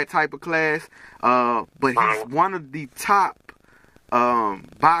 featherweight, that type of class. But he's one of the top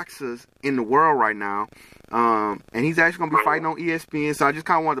boxers in the world right now. And he's actually going to be fighting on ESPN. So I just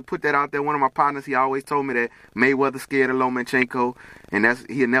kind of wanted to put that out there. One of my partners, he always told me that Mayweather's scared of Lomachenko, and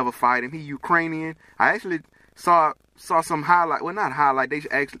he'll never fight him. He's Ukrainian. I actually saw some highlight. Well, not highlight. They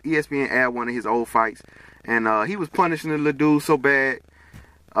actually ESPN aired one of his old fights, and he was punishing the little dude so bad.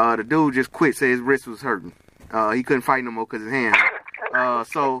 The dude just quit. Said his wrist was hurting. He couldn't fight no more because his hand hurt.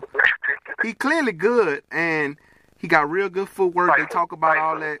 So he clearly good, and he got real good footwork. They talk about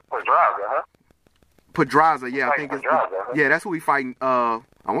all that. Pedraza, yeah, I think it's that's who we fighting. I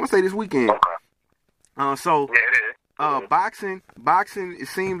want to say this weekend. So boxing. It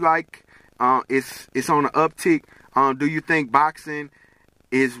seems like it's on an uptick. Do you think boxing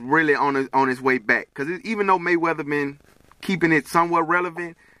is really on its way back? Because even though Mayweather been keeping it somewhat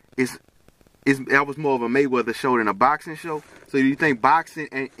relevant, that was more of a Mayweather show than a boxing show. So do you think boxing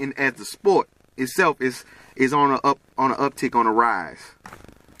and as the sport itself is on an uptick, on a rise?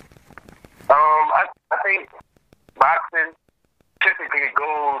 I think boxing typically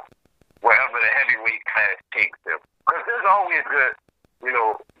goes wherever the heavyweight class takes them. Because there's always good,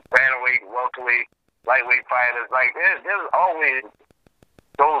 bantamweight, welterweight, lightweight fighters. Like, there's always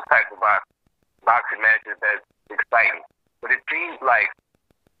those type of boxing matches that's exciting. But it seems like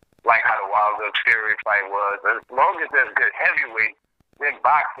how the Wilder Fury fight was, as long as there's good heavyweight, then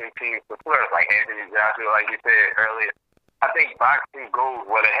boxing seems to flourish. Like Anthony Joshua, like you said earlier. I think boxing goes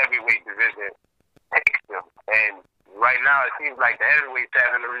where the heavyweight division takes them. And right now it seems like the heavyweights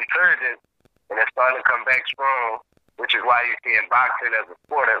having a resurgence, and it's starting to come back strong, which is why you're seeing boxing as a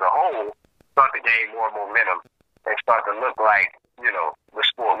sport as a whole start to gain more momentum and start to look like, the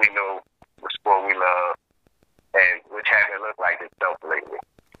sport we know, the sport we love, and which hasn't looked like itself lately.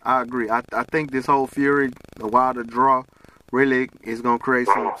 I agree. I think this whole Fury, the Wilder draw, really is gonna create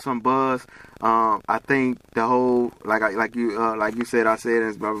some buzz. I think the whole like you said,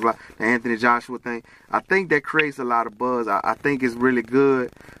 and blah blah blah, the Anthony Joshua thing. I think that creates a lot of buzz. I think it's really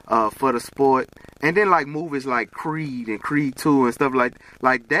good for the sport. And then like movies like Creed and Creed 2 and stuff like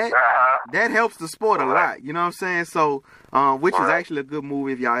that. That helps the sport a lot. You know what I'm saying? So which is actually a good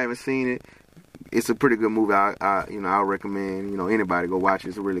movie if y'all haven't seen it. It's a pretty good movie. I recommend anybody go watch it.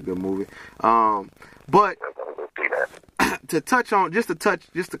 It's a really good movie. But to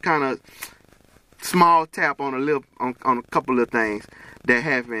kind of small tap on a couple of things that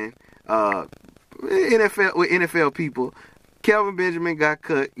happen with NFL people. Kelvin Benjamin got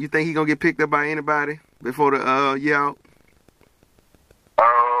cut. You think he gonna get picked up by anybody before the year out?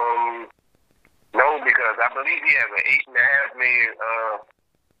 No, because I believe he has an $8.5 million.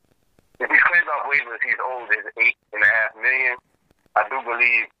 If he clears off waivers, he's owed his $8.5 million. I do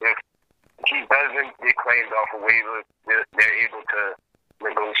believe if he doesn't get claimed off of waivers, they're able to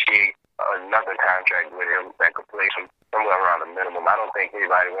negotiate another contract with him that could place him somewhere around the minimum. I don't think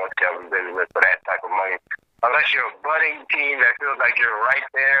anybody wants Kelvin Benjamin for that type of money. Unless you're a budding team that feels like you're right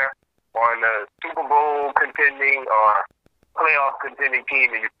there on the Super Bowl contending or playoff contending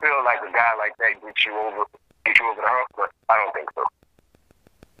team, and you feel like a guy like that gets you over the hump, but I don't think so.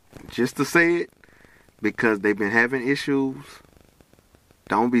 Just to say it, because they've been having issues,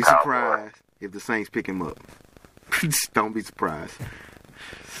 don't be surprised if the Saints pick him up. Just don't be surprised.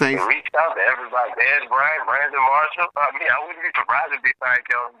 Saints reached out to everybody. Dez Bryant, Brandon Marshall. I wouldn't be surprised if they signed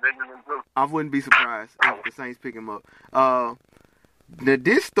Kelvin Benjamin too. I wouldn't be surprised if the Saints pick him up.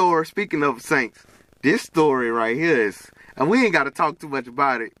 This story, speaking of Saints, this story right here is, and we ain't got to talk too much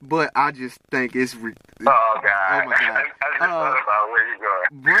about it, but I just think it's... Oh, God. Oh, my God. I just thought about where you're going.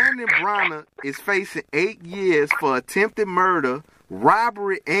 Brandon Bronner is facing 8 years for attempted murder,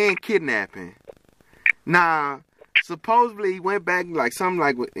 robbery, and kidnapping. Now, supposedly he went back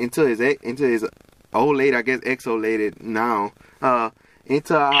into his old lady, I guess ex-old lady now,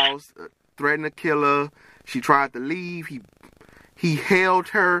 into her house, threatened to kill her. She tried to leave. He held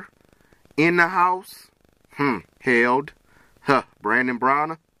her in the house. Held. Brandon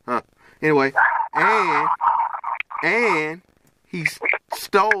Bronner. Anyway, and he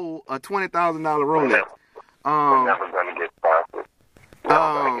stole a $20,000 Rolex. We're never gonna get sponsored.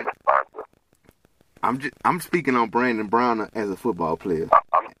 I'm speaking on Brandon Bronner as a football player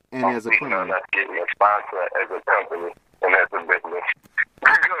and as a criminal. I'm not getting a sponsor as a company and as a business.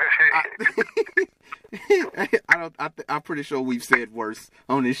 I'm pretty sure we've said worse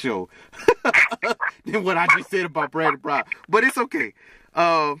on this show than what I just said about Brandon Bronner, but it's okay.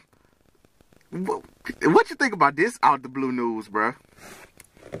 What you think about this out the blue news, bro?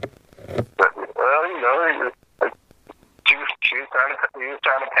 Well, he was trying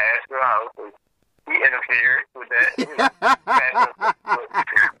to pass the house, and he interfered with that.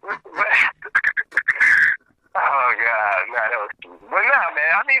 Oh God, that was stupid. But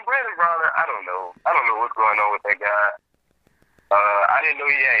man, Brandon Bronner, I don't know what's going on with that guy. I didn't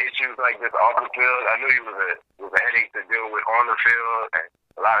know he had issues like this off the field. I knew he was a headache to deal with on the field, and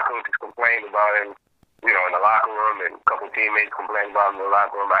a lot of coaches complained about him, in the locker room, and a couple teammates complained about him in the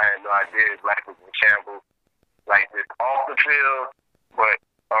locker room. I had no idea his life was in shambles like this off the field. But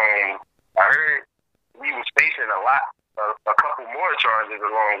I heard he was facing a couple more charges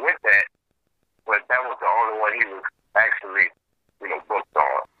along with that, but that was the only one he was actually, booked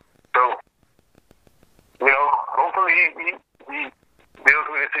on. So, hopefully he deals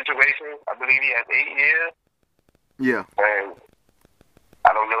with the situation. I believe he has 8 years. Yeah. And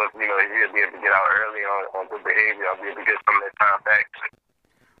I don't know if he'll be able to get out early on good behavior. I'll be able to get some of that time back.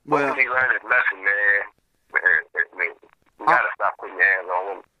 Well, hopefully he learned his lesson, man. You gotta stop putting your hands on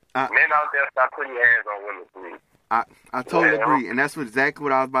women. Men out there, stop putting your hands on women, please. I totally agree, and that's exactly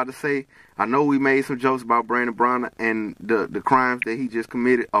what I was about to say. I know we made some jokes about Brandon Bronner and the crimes that he just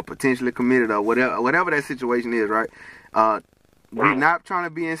committed or potentially committed or whatever that situation is, right? We're not trying to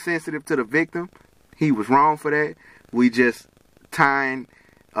be insensitive to the victim. He was wrong for that. We just tying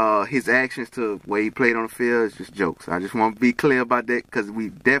his actions to where he played on the field is just jokes. I just want to be clear about that because we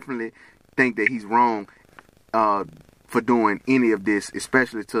definitely think that he's wrong for doing any of this,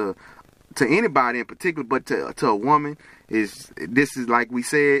 especially to anybody in particular, but to a woman. This is like we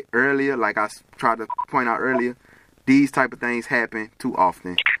said earlier, like I tried to point out earlier, these type of things happen too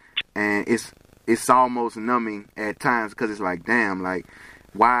often, and it's almost numbing at times because it's like, damn, like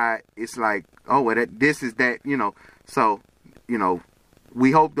why it's like, oh, well, this is that, you know. So, you know,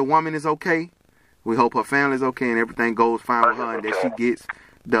 we hope the woman is okay. We hope her family's okay and everything goes fine with her and that she gets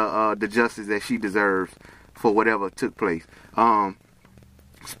the justice that she deserves for whatever took place.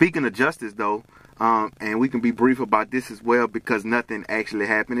 Speaking of justice, though, and we can be brief about this as well because nothing actually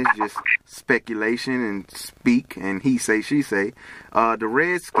happened. It's just speculation and speak and he say, she say. The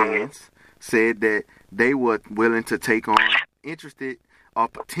Redskins said that they were willing to take on, interested or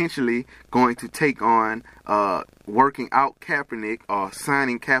potentially going to take on working out Kaepernick or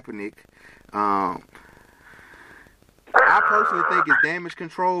signing Kaepernick. I personally think it's damage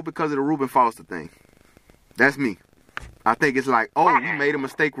control because of the Reuben Foster thing. That's me. I think it's like, oh, we made a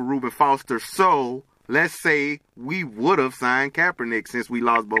mistake with Reuben Foster, so let's say we would have signed Kaepernick since we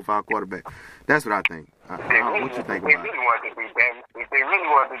lost both our quarterbacks. That's what I think. What you think about it? If they really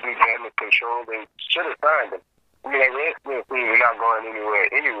wanted to do damage control, they should have signed him. I mean, that Redskins team is not going anywhere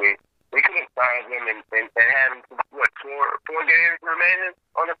anyway. They could have signed him and had him for, what, four games remaining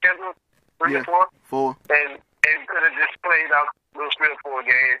on the schedule? 3 or 4? 4. And could have just played out those 3 or 4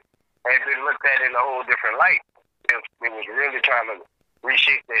 games and been looked at in a whole different light. If they was really trying to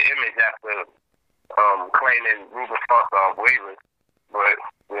reshape their image after claiming Reuben Foster off waivers. But,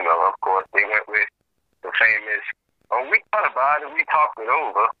 you know, of course, they went with the famous, we thought about it, we talked it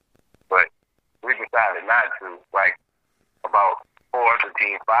over, but we decided not to. Like, about 5 other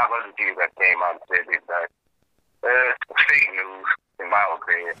teams that came out and said they've done. Fake news, in my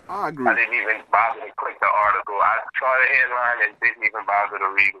opinion. I agree. I didn't even bother to click the article. I saw the headline and didn't even bother to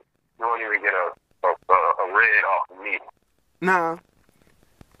read it. You don't even get a red off of me. Nah.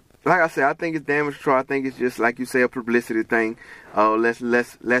 Like I said, I think it's damage control. I think it's just, like you say, a publicity thing.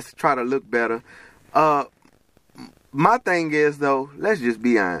 Let's try to look better. My thing is, though, let's just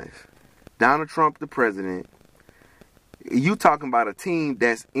be honest. Donald Trump, the president, you talking about a team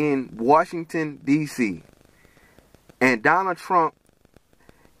that's in Washington, D.C., and Donald Trump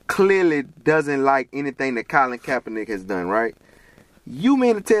clearly doesn't like anything that Colin Kaepernick has done, right? You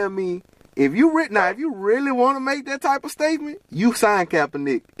mean to tell me, if you really want to make that type of statement, you sign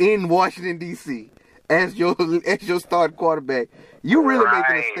Kaepernick in Washington, D.C. as your starting quarterback. You really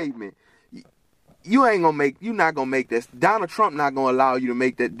making a statement. You're not gonna make this. Donald Trump not gonna allow you to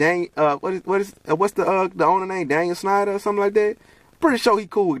make that. What's the owner name? Daniel Snyder or something like that. I'm pretty sure he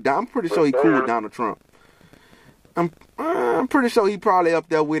cool with Donald Trump. I'm pretty sure he probably up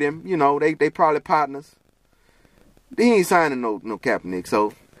there with him. You know, they probably partners. He ain't signing no Kaepernick.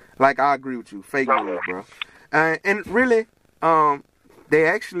 So, like, I agree with you. Fake news, bro. And really, they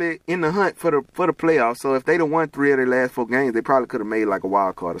actually in the hunt for the playoffs. So if they'd have won 3 of their last 4 games, they probably could have made like a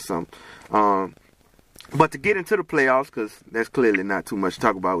wild card or something. But to get into the playoffs, because there's clearly not too much to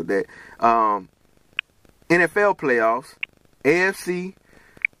talk about with that. NFL playoffs, AFC,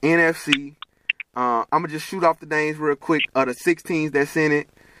 NFC. I'm going to just shoot off the names real quick of the 6 teams that's in it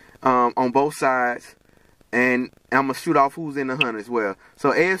on both sides. And I'm going to shoot off who's in the hunt as well.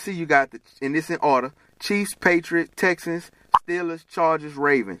 So AFC, you got, in this in order, Chiefs, Patriots, Texans, Steelers, Chargers,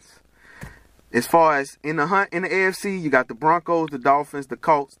 Ravens. As far as in the hunt in the AFC, you got the Broncos, the Dolphins, the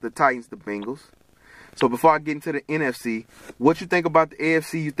Colts, the Titans, the Bengals. So before I get into the NFC, what you think about the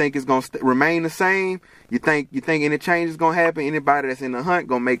AFC? You think it's going to remain the same? You think any changes going to happen? Anybody that's in the hunt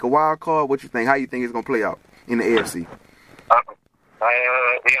going to make a wild card? What you think? How you think it's going to play out in the AFC?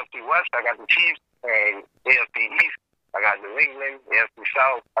 AFC West, I got the Chiefs, and AFC East, I got New England. AFC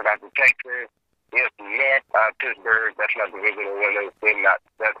South, I got the Texans. AFC North, Pittsburgh. That's not divisional winners.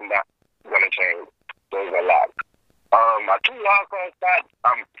 That's not going to change. Those are locked. My 2 wildcard spots,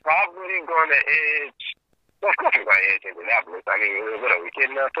 I'm probably going to edge. Well, of course, I'm going to edge Indianapolis. I mean, what are we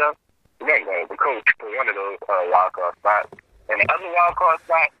kidding ourselves? We're going to go with the coach for one of those wildcard spots. And the other wildcard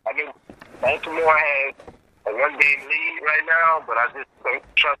spot, I think Baltimore has a 1-game lead right now, but I just don't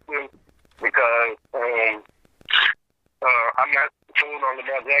trust them because I'm not sold on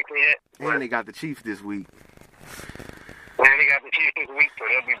Lamar Jackson yet. And they got the Chiefs this week. And they got the Chiefs this week, so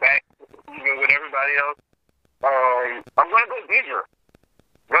they'll be back even with everybody else. I'm going to go Denver.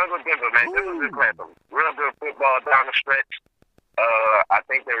 Man. This was just playing some real good football down the stretch. I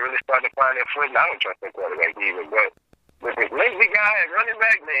think they're really starting to find their footing. I don't trust their quarterback either, but with this lazy guy at running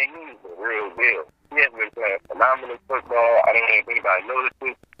back, man, he's the real deal. He has been playing phenomenal football. I don't know if anybody noticed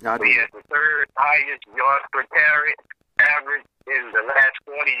it, but he has the 3rd highest yards per carry average in the last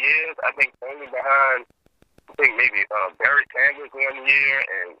 40 years. I think only behind, maybe Barry Sanders 1 year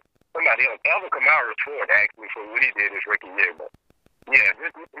and somebody else. Alvin Kamara scored actually for what he did his rookie year, but yeah,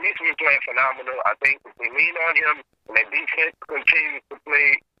 he's been playing phenomenal. I think if they lean on him and that defense continues to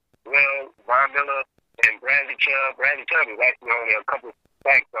play well, Von Miller and Bradley Chubb is actually only a couple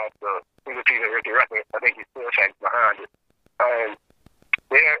sacks off the single season rookie record. I think he's 4 sacks behind it.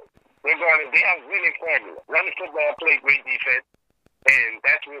 They have winning formula. Run the football, play great defense, and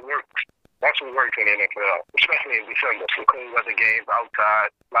that's what works. That's what works in the NFL, especially in December. Some cold weather games outside,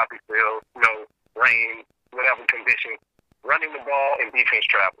 sloppy field, rain, whatever conditions. Running the ball and defense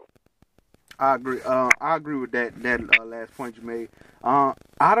travel. I agree. I agree with that last point you made.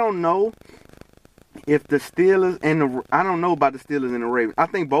 I don't know if the Steelers I don't know about the Steelers and the Ravens. I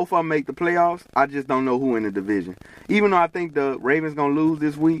think both of them make the playoffs. I just don't know who in the division. Even though I think the Ravens gonna lose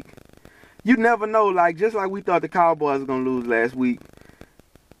this week, you never know. Like just like we thought the Cowboys were gonna lose last week.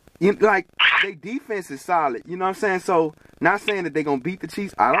 Like their defense is solid. You know what I'm saying? So not saying that they're gonna beat the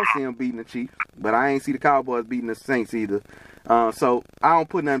Chiefs. I don't see them beating the Chiefs, but I ain't see the Cowboys beating the Saints either. So I don't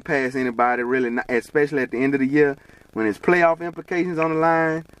put nothing past anybody really, especially at the end of the year when there's playoff implications on the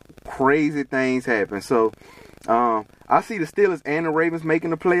line. Crazy things happen. So I see the Steelers and the Ravens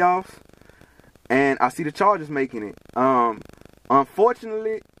making the playoffs, and I see the Chargers making it.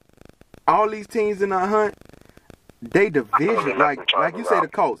 Unfortunately, all these teams in the hunt, they division like you say the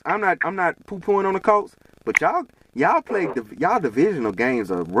Colts. I'm not poo-pooing on the Colts, but y'all play y'all divisional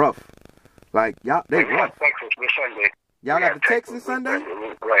games are rough. Like y'all they rough. Y'all got the Texans Sunday? Yeah.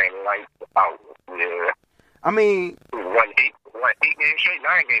 I mean, won 8 games straight,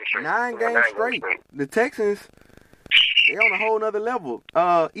 9 games straight. 9 games straight. The Texans, they on a whole nother level.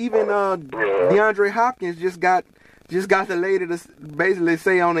 Even DeAndre Hopkins just got the lady to basically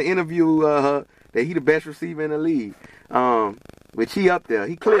say on the interview that he the best receiver in the league. Which he up there.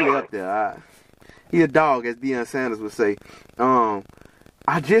 He clearly up there. He a dog, as Deion Sanders would say.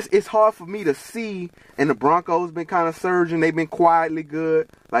 It's hard for me to see, and the Broncos been kind of surging. They've been quietly good.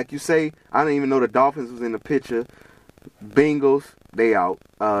 Like you say, I didn't even know the Dolphins was in the picture. Bengals, they out.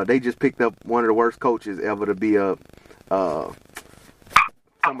 They just picked up one of the worst coaches ever to be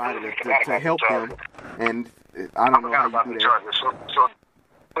somebody to help them. And I don't know how you do that.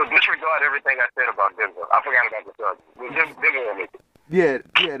 So disregard everything I said about Denver. I forgot about the Chargers. Denver will make it. Yeah,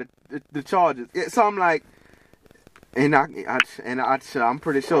 the Chargers. So I'm like, I'm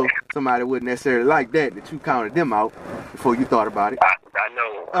pretty sure somebody wouldn't necessarily like that you counted them out before you thought about it. I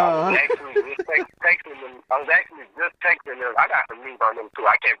know. I was actually just texting them. I got some news on them too.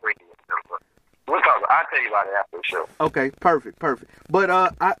 I can't break it with them, but we'll talk. I'll tell you about it after the show. Okay, perfect. But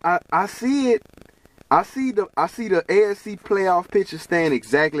I see it. I see the AFC playoff picture staying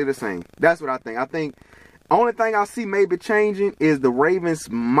exactly the same. That's what I think. I think only thing I see maybe changing is the Ravens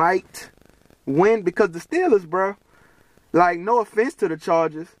might win because the Steelers, bro. Like, no offense to the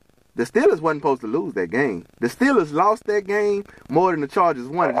Chargers, the Steelers wasn't supposed to lose that game. The Steelers lost that game more than the Chargers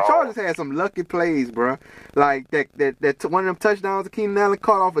won. The Chargers had some lucky plays, bro. Like that one of them touchdowns that Keenan Allen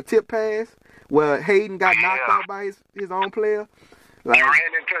caught off a tip pass where Hayden got knocked out by his own player. Like, he ran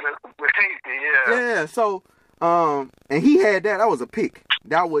into the safety, yeah. So, and he had that. That was a pick.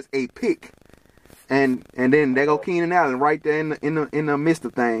 And then there go Keenan Allen right there in the midst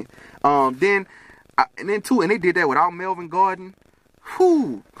of things. And they did that without Melvin Gordon.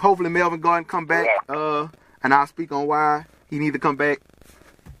 Whew. Hopefully Melvin Gordon come back. And I'll speak on why he need to come back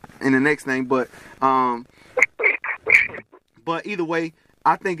in the next thing. But either way,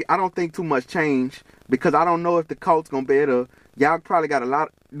 I don't think too much change because I don't know if the Colts gonna be able to. Y'all probably got a lot.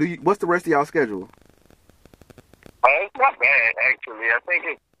 What's the rest of y'all schedule? It's not bad actually. I think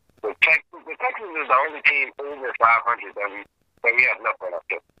it's the Texans is the only team over 500 that we have nothing up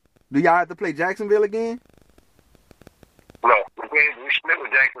there. Do y'all have to play Jacksonville again? No, we split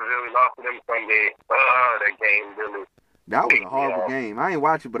with Jacksonville. We lost to them Sunday. That game really. That was a horrible game. I ain't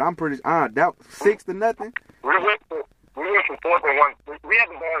watching, but I'm pretty. That 6-0. We went from 4th and 1. We had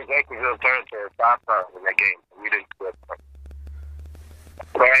to go in Jacksonville territory 5 times in that game. We didn't split.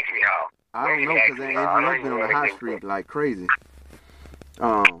 Don't ask me how. I don't know because Andrew been on a hot streak like crazy.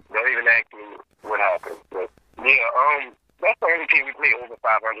 Don't even ask me what happened. But yeah, that's the only team we play over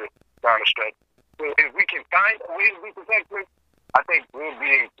 500 down the stretch. So if we can find a way to beat the Texans, I think we'll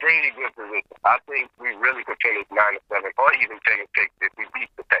be in pretty good position. I think we really could finish 9-7 or even 10-6 if we beat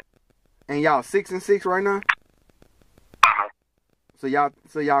the Texans. And y'all 6-6 right now. So y'all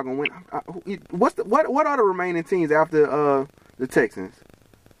gonna win. What are the remaining teams after the Texans?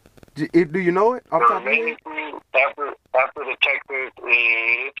 Do you know it off the top of your head? After the Texans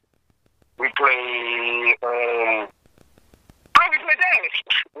is we play Dallas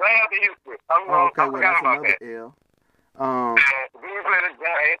right after Houston. Okay, well that's another L. When we play the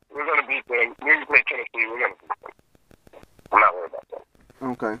Giants, we're gonna beat them. When we play Tennessee, we're gonna beat them. I'm not worried about that.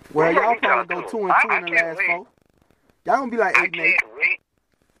 Okay. Well, y'all probably go 2-2 in the last 4. Y'all gonna be like 8-8.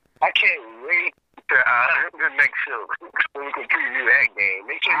 I can't wait to the next show. so we can preview that game.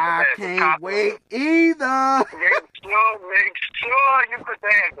 Make sure you I put that at the top can't wait either. Make sure you put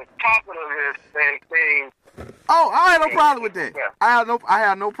that at the top of this thing. Oh, I have no problem with that. Yeah. I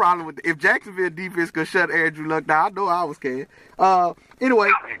have no problem with it. If Jacksonville defense could shut Andrew Luck down, I know I was scared.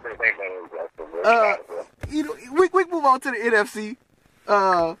 Anyway, we move on to the NFC.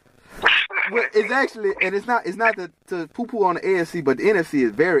 It's actually, and it's not to poo-poo on the AFC, but the NFC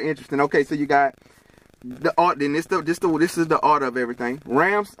is very interesting. Okay, so you got the art. Then this is the order of everything.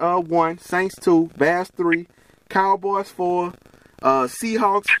 Rams 1, Saints 2, Bears 3, Cowboys 4,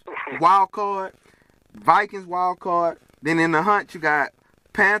 Seahawks wild card, Vikings wild card. Then in the hunt you got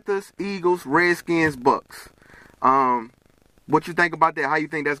Panthers, Eagles, Redskins, Bucks. What you think about that? How you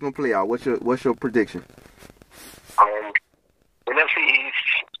think that's gonna play out? What's your prediction? NFC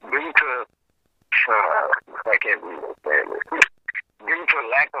East, due to I can't believe this. Due to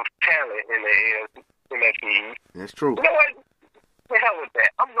lack of talent in the NFC East. That's true. You know what? The hell with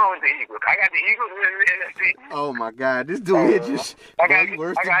that. I'm going with the Eagles. I got the Eagles in the NFC. Oh my God, this dude here just I got the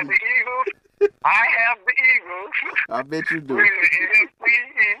Eagles. I have the Eagles. I bet you do. We're in the NFC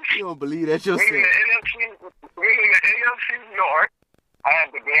East. You don't believe that yourself. We're in the NFC North. I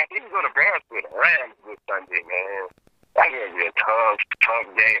have the Bears. You can go to Bears with the Rams this Sunday, man. That's going to be a tough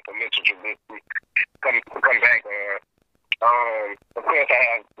game for Mitchell Trubisky. Come back on. Of course, I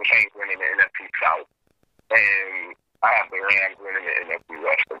have the Saints winning the NFC South. And I have the Rams winning the NFC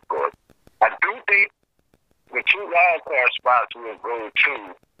West, of course. I do think the two wild card spots will go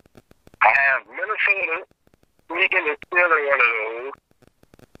to. I have Minnesota sneaking and stealing one of those.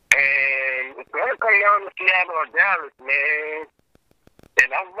 And it's going to come down to Seattle or Dallas, man. And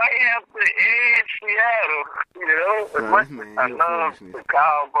I might have to edge Seattle, you know, as much as I love the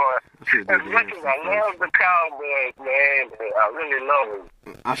Cowboys. As much as I love the Cowboys, man, I really love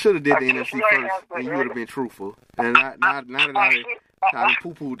them. I should have did the NFC first, and you would have been truthful. And now that I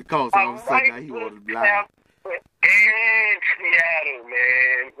poo-pooed the call, so all of a sudden now he would have lied. And Seattle,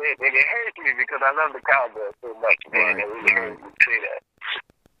 man. And it hurts me because I love the Cowboys so much, man. It really hurts me to say that.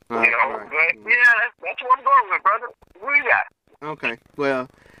 You know, but yeah, that's what I'm going with, brother. What you got? Okay, well,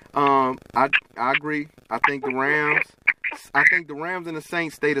 I agree. I think the Rams and the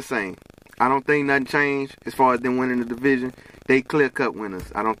Saints stay the same. I don't think nothing changed as far as them winning the division. They clear-cut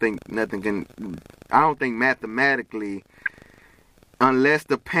winners. I don't think mathematically, unless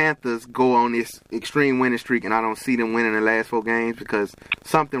the Panthers go on this extreme winning streak, and I don't see them winning the last 4 games because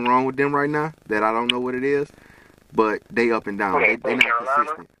something wrong with them right now that I don't know what it is, but they up and down. They not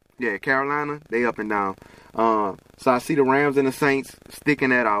consistent. Yeah, Carolina, they up and down. So I see the Rams and the Saints sticking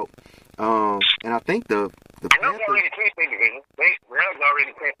that out. And I think the Panthers already clinched the division. Rams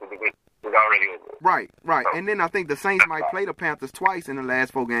already clinched the division. It's already over. Right. And then I think the Saints might play the Panthers twice in the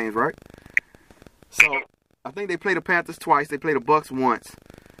last 4 games, right? So I think they play the Panthers twice. They play the Bucks once.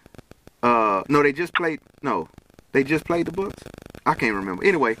 They just played the Bucks. I can't remember.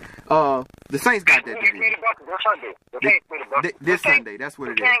 Anyway, the Saints got that division. This Sunday, that's what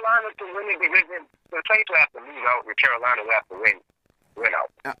it is. Carolina to win the division. The Saints will have to lose out. The Carolina will have to win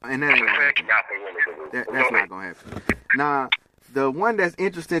out. And that ain't gonna happen. That's not gonna happen. Now, the one that's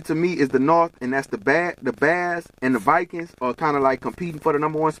interesting to me is the North, and that's the Bears and the Vikings are kind of like competing for the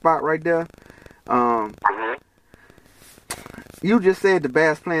number 1 spot right there. You just said the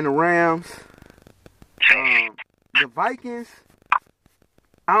Bears playing the Rams. The Vikings,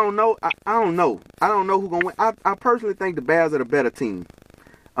 I don't know. I don't know who's gonna win. I personally think the Bears are the better team.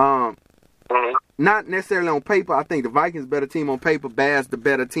 Not necessarily on paper. I think the Vikings better team on paper. Bears the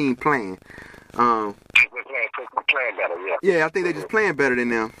better team playing. Yeah, I think they're just playing better than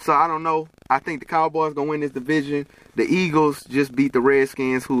them. So I don't know. I think the Cowboys gonna win this division. The Eagles just beat the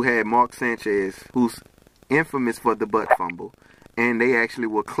Redskins, who had Mark Sanchez, who's infamous for the butt fumble, and they actually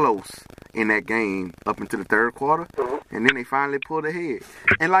were close in that game up into the 3rd quarter, and then they finally pulled ahead.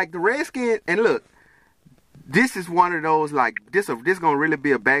 And like the Redskins, and look, this is one of those like this gonna really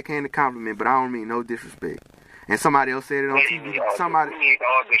be a backhanded compliment, but I don't mean no disrespect. And somebody else said it on TV. Somebody.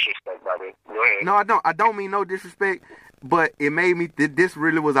 All disrespect, brother. No, I don't. I don't mean no disrespect, but it made me. This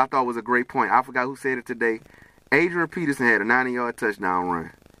really was. I thought was a great point. I forgot who said it today. Adrian Peterson had a 90-yard touchdown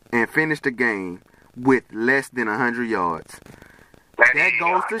run and finished the game with less than 100 yards. That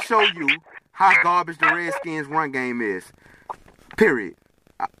goes to show you how garbage the Redskins' run game is. Period.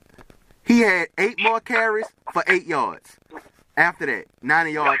 He had 8 more carries for 8 yards. After that,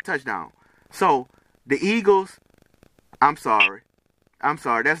 90-yard touchdown. So the Eagles, I'm sorry.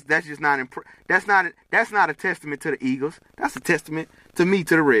 That's just not that's not a testament to the Eagles. That's a testament to me,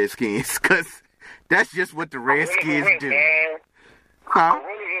 to the Redskins, because that's just what the Redskins do. Huh?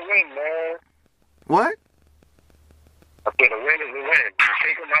 Win, man. What? I the win is a win. You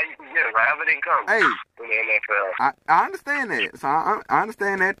take them how you can get them, however they come. Hey, in the NFL. I understand that. So I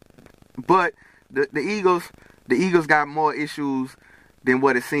understand that. But the Eagles got more issues than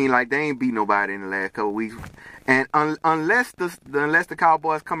what it seemed like. They ain't beat nobody in the last couple weeks. And unless the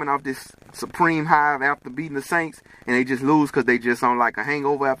Cowboys coming off this supreme high after beating the Saints and they just lose because they just on like a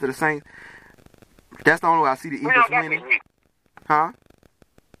hangover after the Saints, that's the only way I see the Eagles winning. Huh?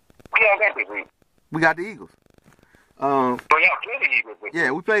 Yeah, got this week. We got the Eagles. So y'all play the Eagles this week.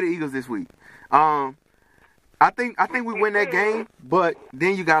 Yeah, we play the Eagles this week. I think we win that game, but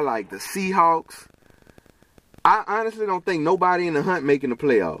then you got like the Seahawks. I honestly don't think nobody in the hunt making the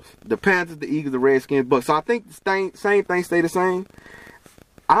playoffs. The Panthers, the Eagles, the Redskins, Bucks. So I think the same thing stay the same.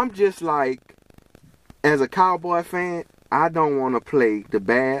 I'm just like, as a Cowboy fan, I don't want to play the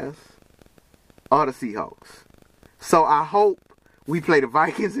Bears or the Seahawks. So I hope we play the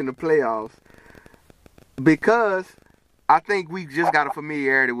Vikings in the playoffs because I think we just got a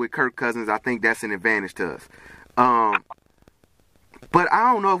familiarity with Kirk Cousins. I think that's an advantage to us. But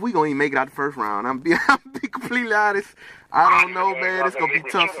I don't know if we gonna even make it out the first round. I'm be completely honest. I don't know, man. It's gonna be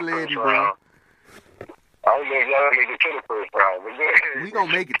tough sledding, bro. I don't know if y'all make it to the first round. We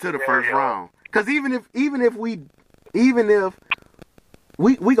gonna make it to the first round. Cause even if we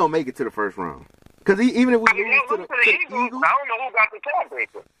gonna make it to the first round. Cause even if we lose to the Eagles, I don't know who got the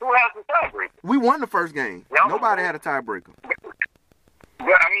tiebreaker. Who has the tiebreaker? We won the first game. Nobody had a tiebreaker. But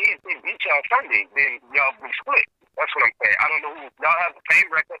I mean, if they beat y'all Sunday, then y'all be split. That's what I'm saying. I don't know who y'all have the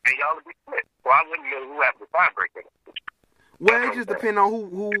same record and y'all will be split. So I wouldn't know who has the tiebreaker. Well, it just depends on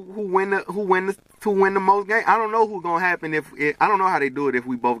who win the most games. I don't know what's gonna happen I don't know how they do it if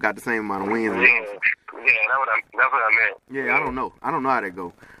we both got the same amount of wins. Yeah, that's what I meant. Yeah, I don't know how that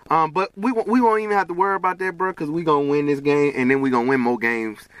go. But we won't even have to worry about that, bro, because we gonna win this game and then we gonna win more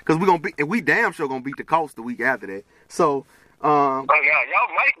games because we damn sure gonna beat the Colts the week after that. So. Y'all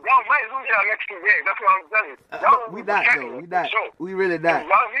might lose y'all next 2 games. That's what I'm telling you. We not, though. We not. Sure. We really not.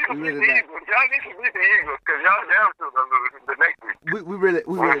 Y'all need to beat the Eagles. Y'all need to beat the Eagles because y'all damn sure gonna lose the next week. We really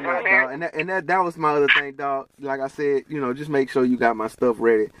not, dog. And that was my other thing, dog. Like I said, just make sure you got my stuff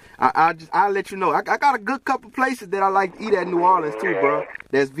ready. I'll let you know. I got a good couple places that I like to eat at New Orleans too, bro.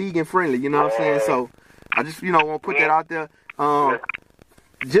 That's vegan friendly. You know what I'm saying? So I just want to put that out there.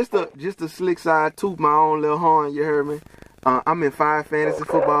 Just a slick side, toot my own little horn. You heard me? I'm in 5 fantasy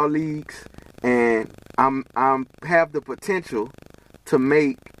football leagues, and I'm have the potential to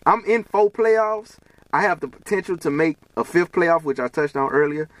make. I'm in 4 playoffs. I have the potential to make a 5th playoff, which I touched on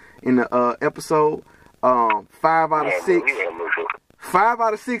earlier in the episode. 5 out of 6. 5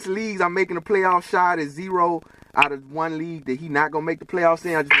 out of 6 leagues I'm making a playoff shot. Is 0 out of 1 league that he not gonna make the playoffs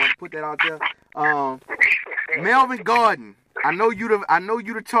in. I just want to put that out there. Melvin Gordon. I know you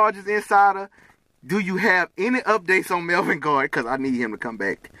the Chargers insider. Do you have any updates on Melvin Gordon? Because I need him to come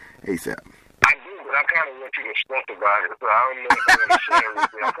back ASAP. I do, but I kind of want you to stress about it, so I don't know if I'm going to share with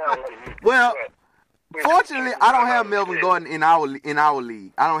you. I kind of want you to Well, fortunately, I don't have Melvin Gordon in our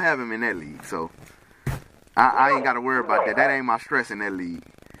league. I don't have him in that league, so I ain't got to worry about that. That ain't my stress in that league.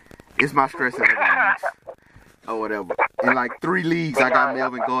 It's my stress in that league. Or whatever. In like 3 leagues, I got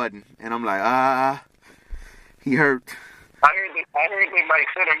Melvin Gordon, and I'm like, he hurt. I heard they might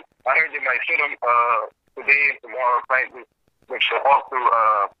sit him. Today and tomorrow, practice, which will walk through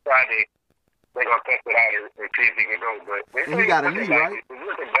Friday. They're gonna test it out and see if he can go. But he got a knee, right?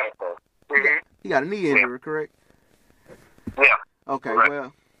 He got a knee injury, correct? Yeah. Okay,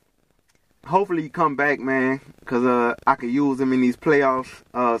 well, hopefully he come back, man, because I could use him in these playoffs.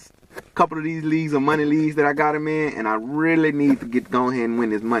 A couple of these leagues are money leagues that I got him in, and I really need to go ahead and win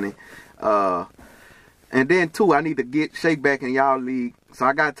this money. And then, too, I need to get Shake back in y'all league. So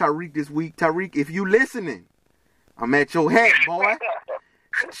I got Tyreek this week. Tyreek, if you listening, I'm at your hat, boy.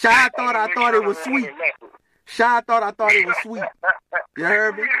 Shy thought I thought it was sweet. Shy thought I thought it was sweet. You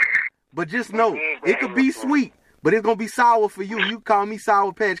heard me? But just know, it could be sweet, but it's going to be sour for you. You call me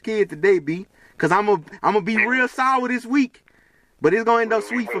Sour Patch Kid today, B. Because I'm gonna be real sour this week. But it's going to end up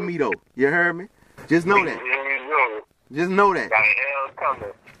sweet for me, though. You heard me? Just know that. Just know that.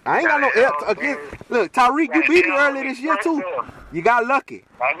 I ain't got no L again. Look, Tyreek, you beat me earlier this year too. You got lucky.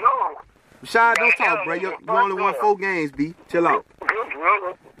 I know. Shad, don't talk, bro. You only won 4 games, B. Chill out.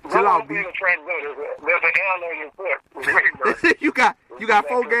 Chill out, B. There's an L on your foot. you got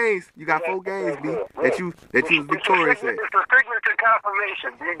 4 games. You got 4 games, B. That you was victorious at. It's a signature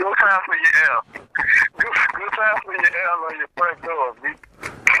confirmation, B. Go time for your L. Go time for your L on your front door, B.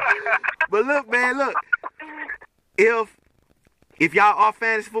 But look, man, look. If y'all are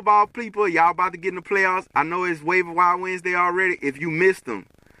fantasy football people, y'all about to get in the playoffs. I know it's waiver wire Wednesday already. If you missed them,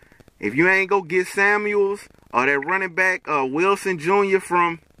 If you ain't go get Samuels or that running back Wilson Jr.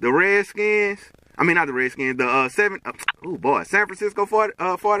 from the Redskins, I mean not the Redskins, the San Francisco 49ers.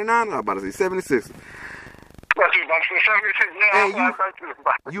 I was about to say 76ers. Hey,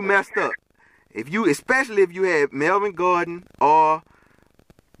 you messed up. Especially if you had Melvin Gordon or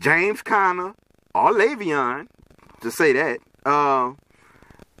James Conner or Le'Veon, to say that, or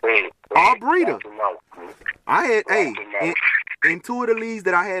Breida. I had, in 2 of the leagues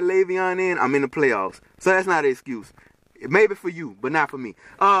that I had Le'Veon in, I'm in the playoffs. So that's not an excuse. Maybe for you, but not for me.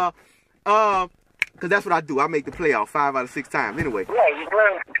 Because that's what I do. I make the playoffs 5 out of 6 times. Anyway. Yeah, you're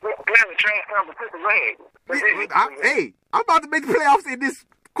playing the trash competition. I'm about to make the playoffs in this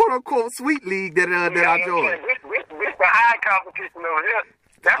quote-unquote sweet league that I joined. This the high competition over here.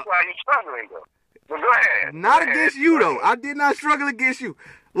 That's why you're struggling, though. But go ahead. Not against you, though. I did not struggle against you.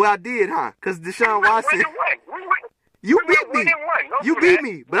 Well, I did, huh? Because Deshaun Watson. You beat me. You beat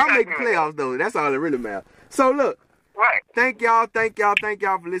me. But I'm making playoffs, though. That's all that really matters. So, look. Right. Thank y'all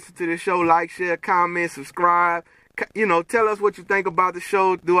for listening to the show. Like, share, comment, subscribe. You know, tell us what you think about the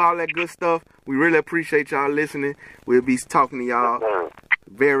show. Do all that good stuff. We really appreciate y'all listening. We'll be talking to y'all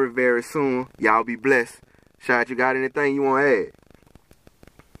very, very soon. Y'all be blessed. Shot, you got anything you want to add?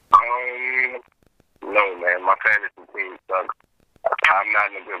 No, man. My fantasy team sucks. I'm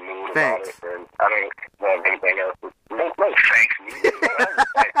not in a good mood about it, and I don't want anything else. No thanks me.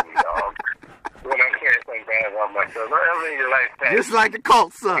 Thank me, dog. When I'm carrying something bad about myself, I mean, your life just like the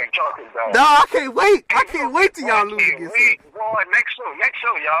Colts suck. No, I can't wait. I can't wait till y'all lose against it. Boy, next show,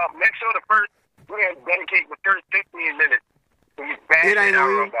 y'all. Next show, we're going to dedicate the first 15 minutes. It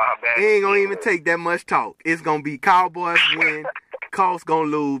ain't gonna even take that much talk. It's gonna be Cowboys win, Colts gonna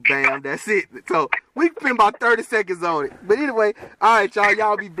lose, bam, that's it. So we spent about 30 seconds on it. But anyway, all right,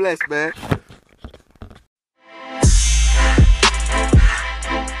 y'all be blessed, man.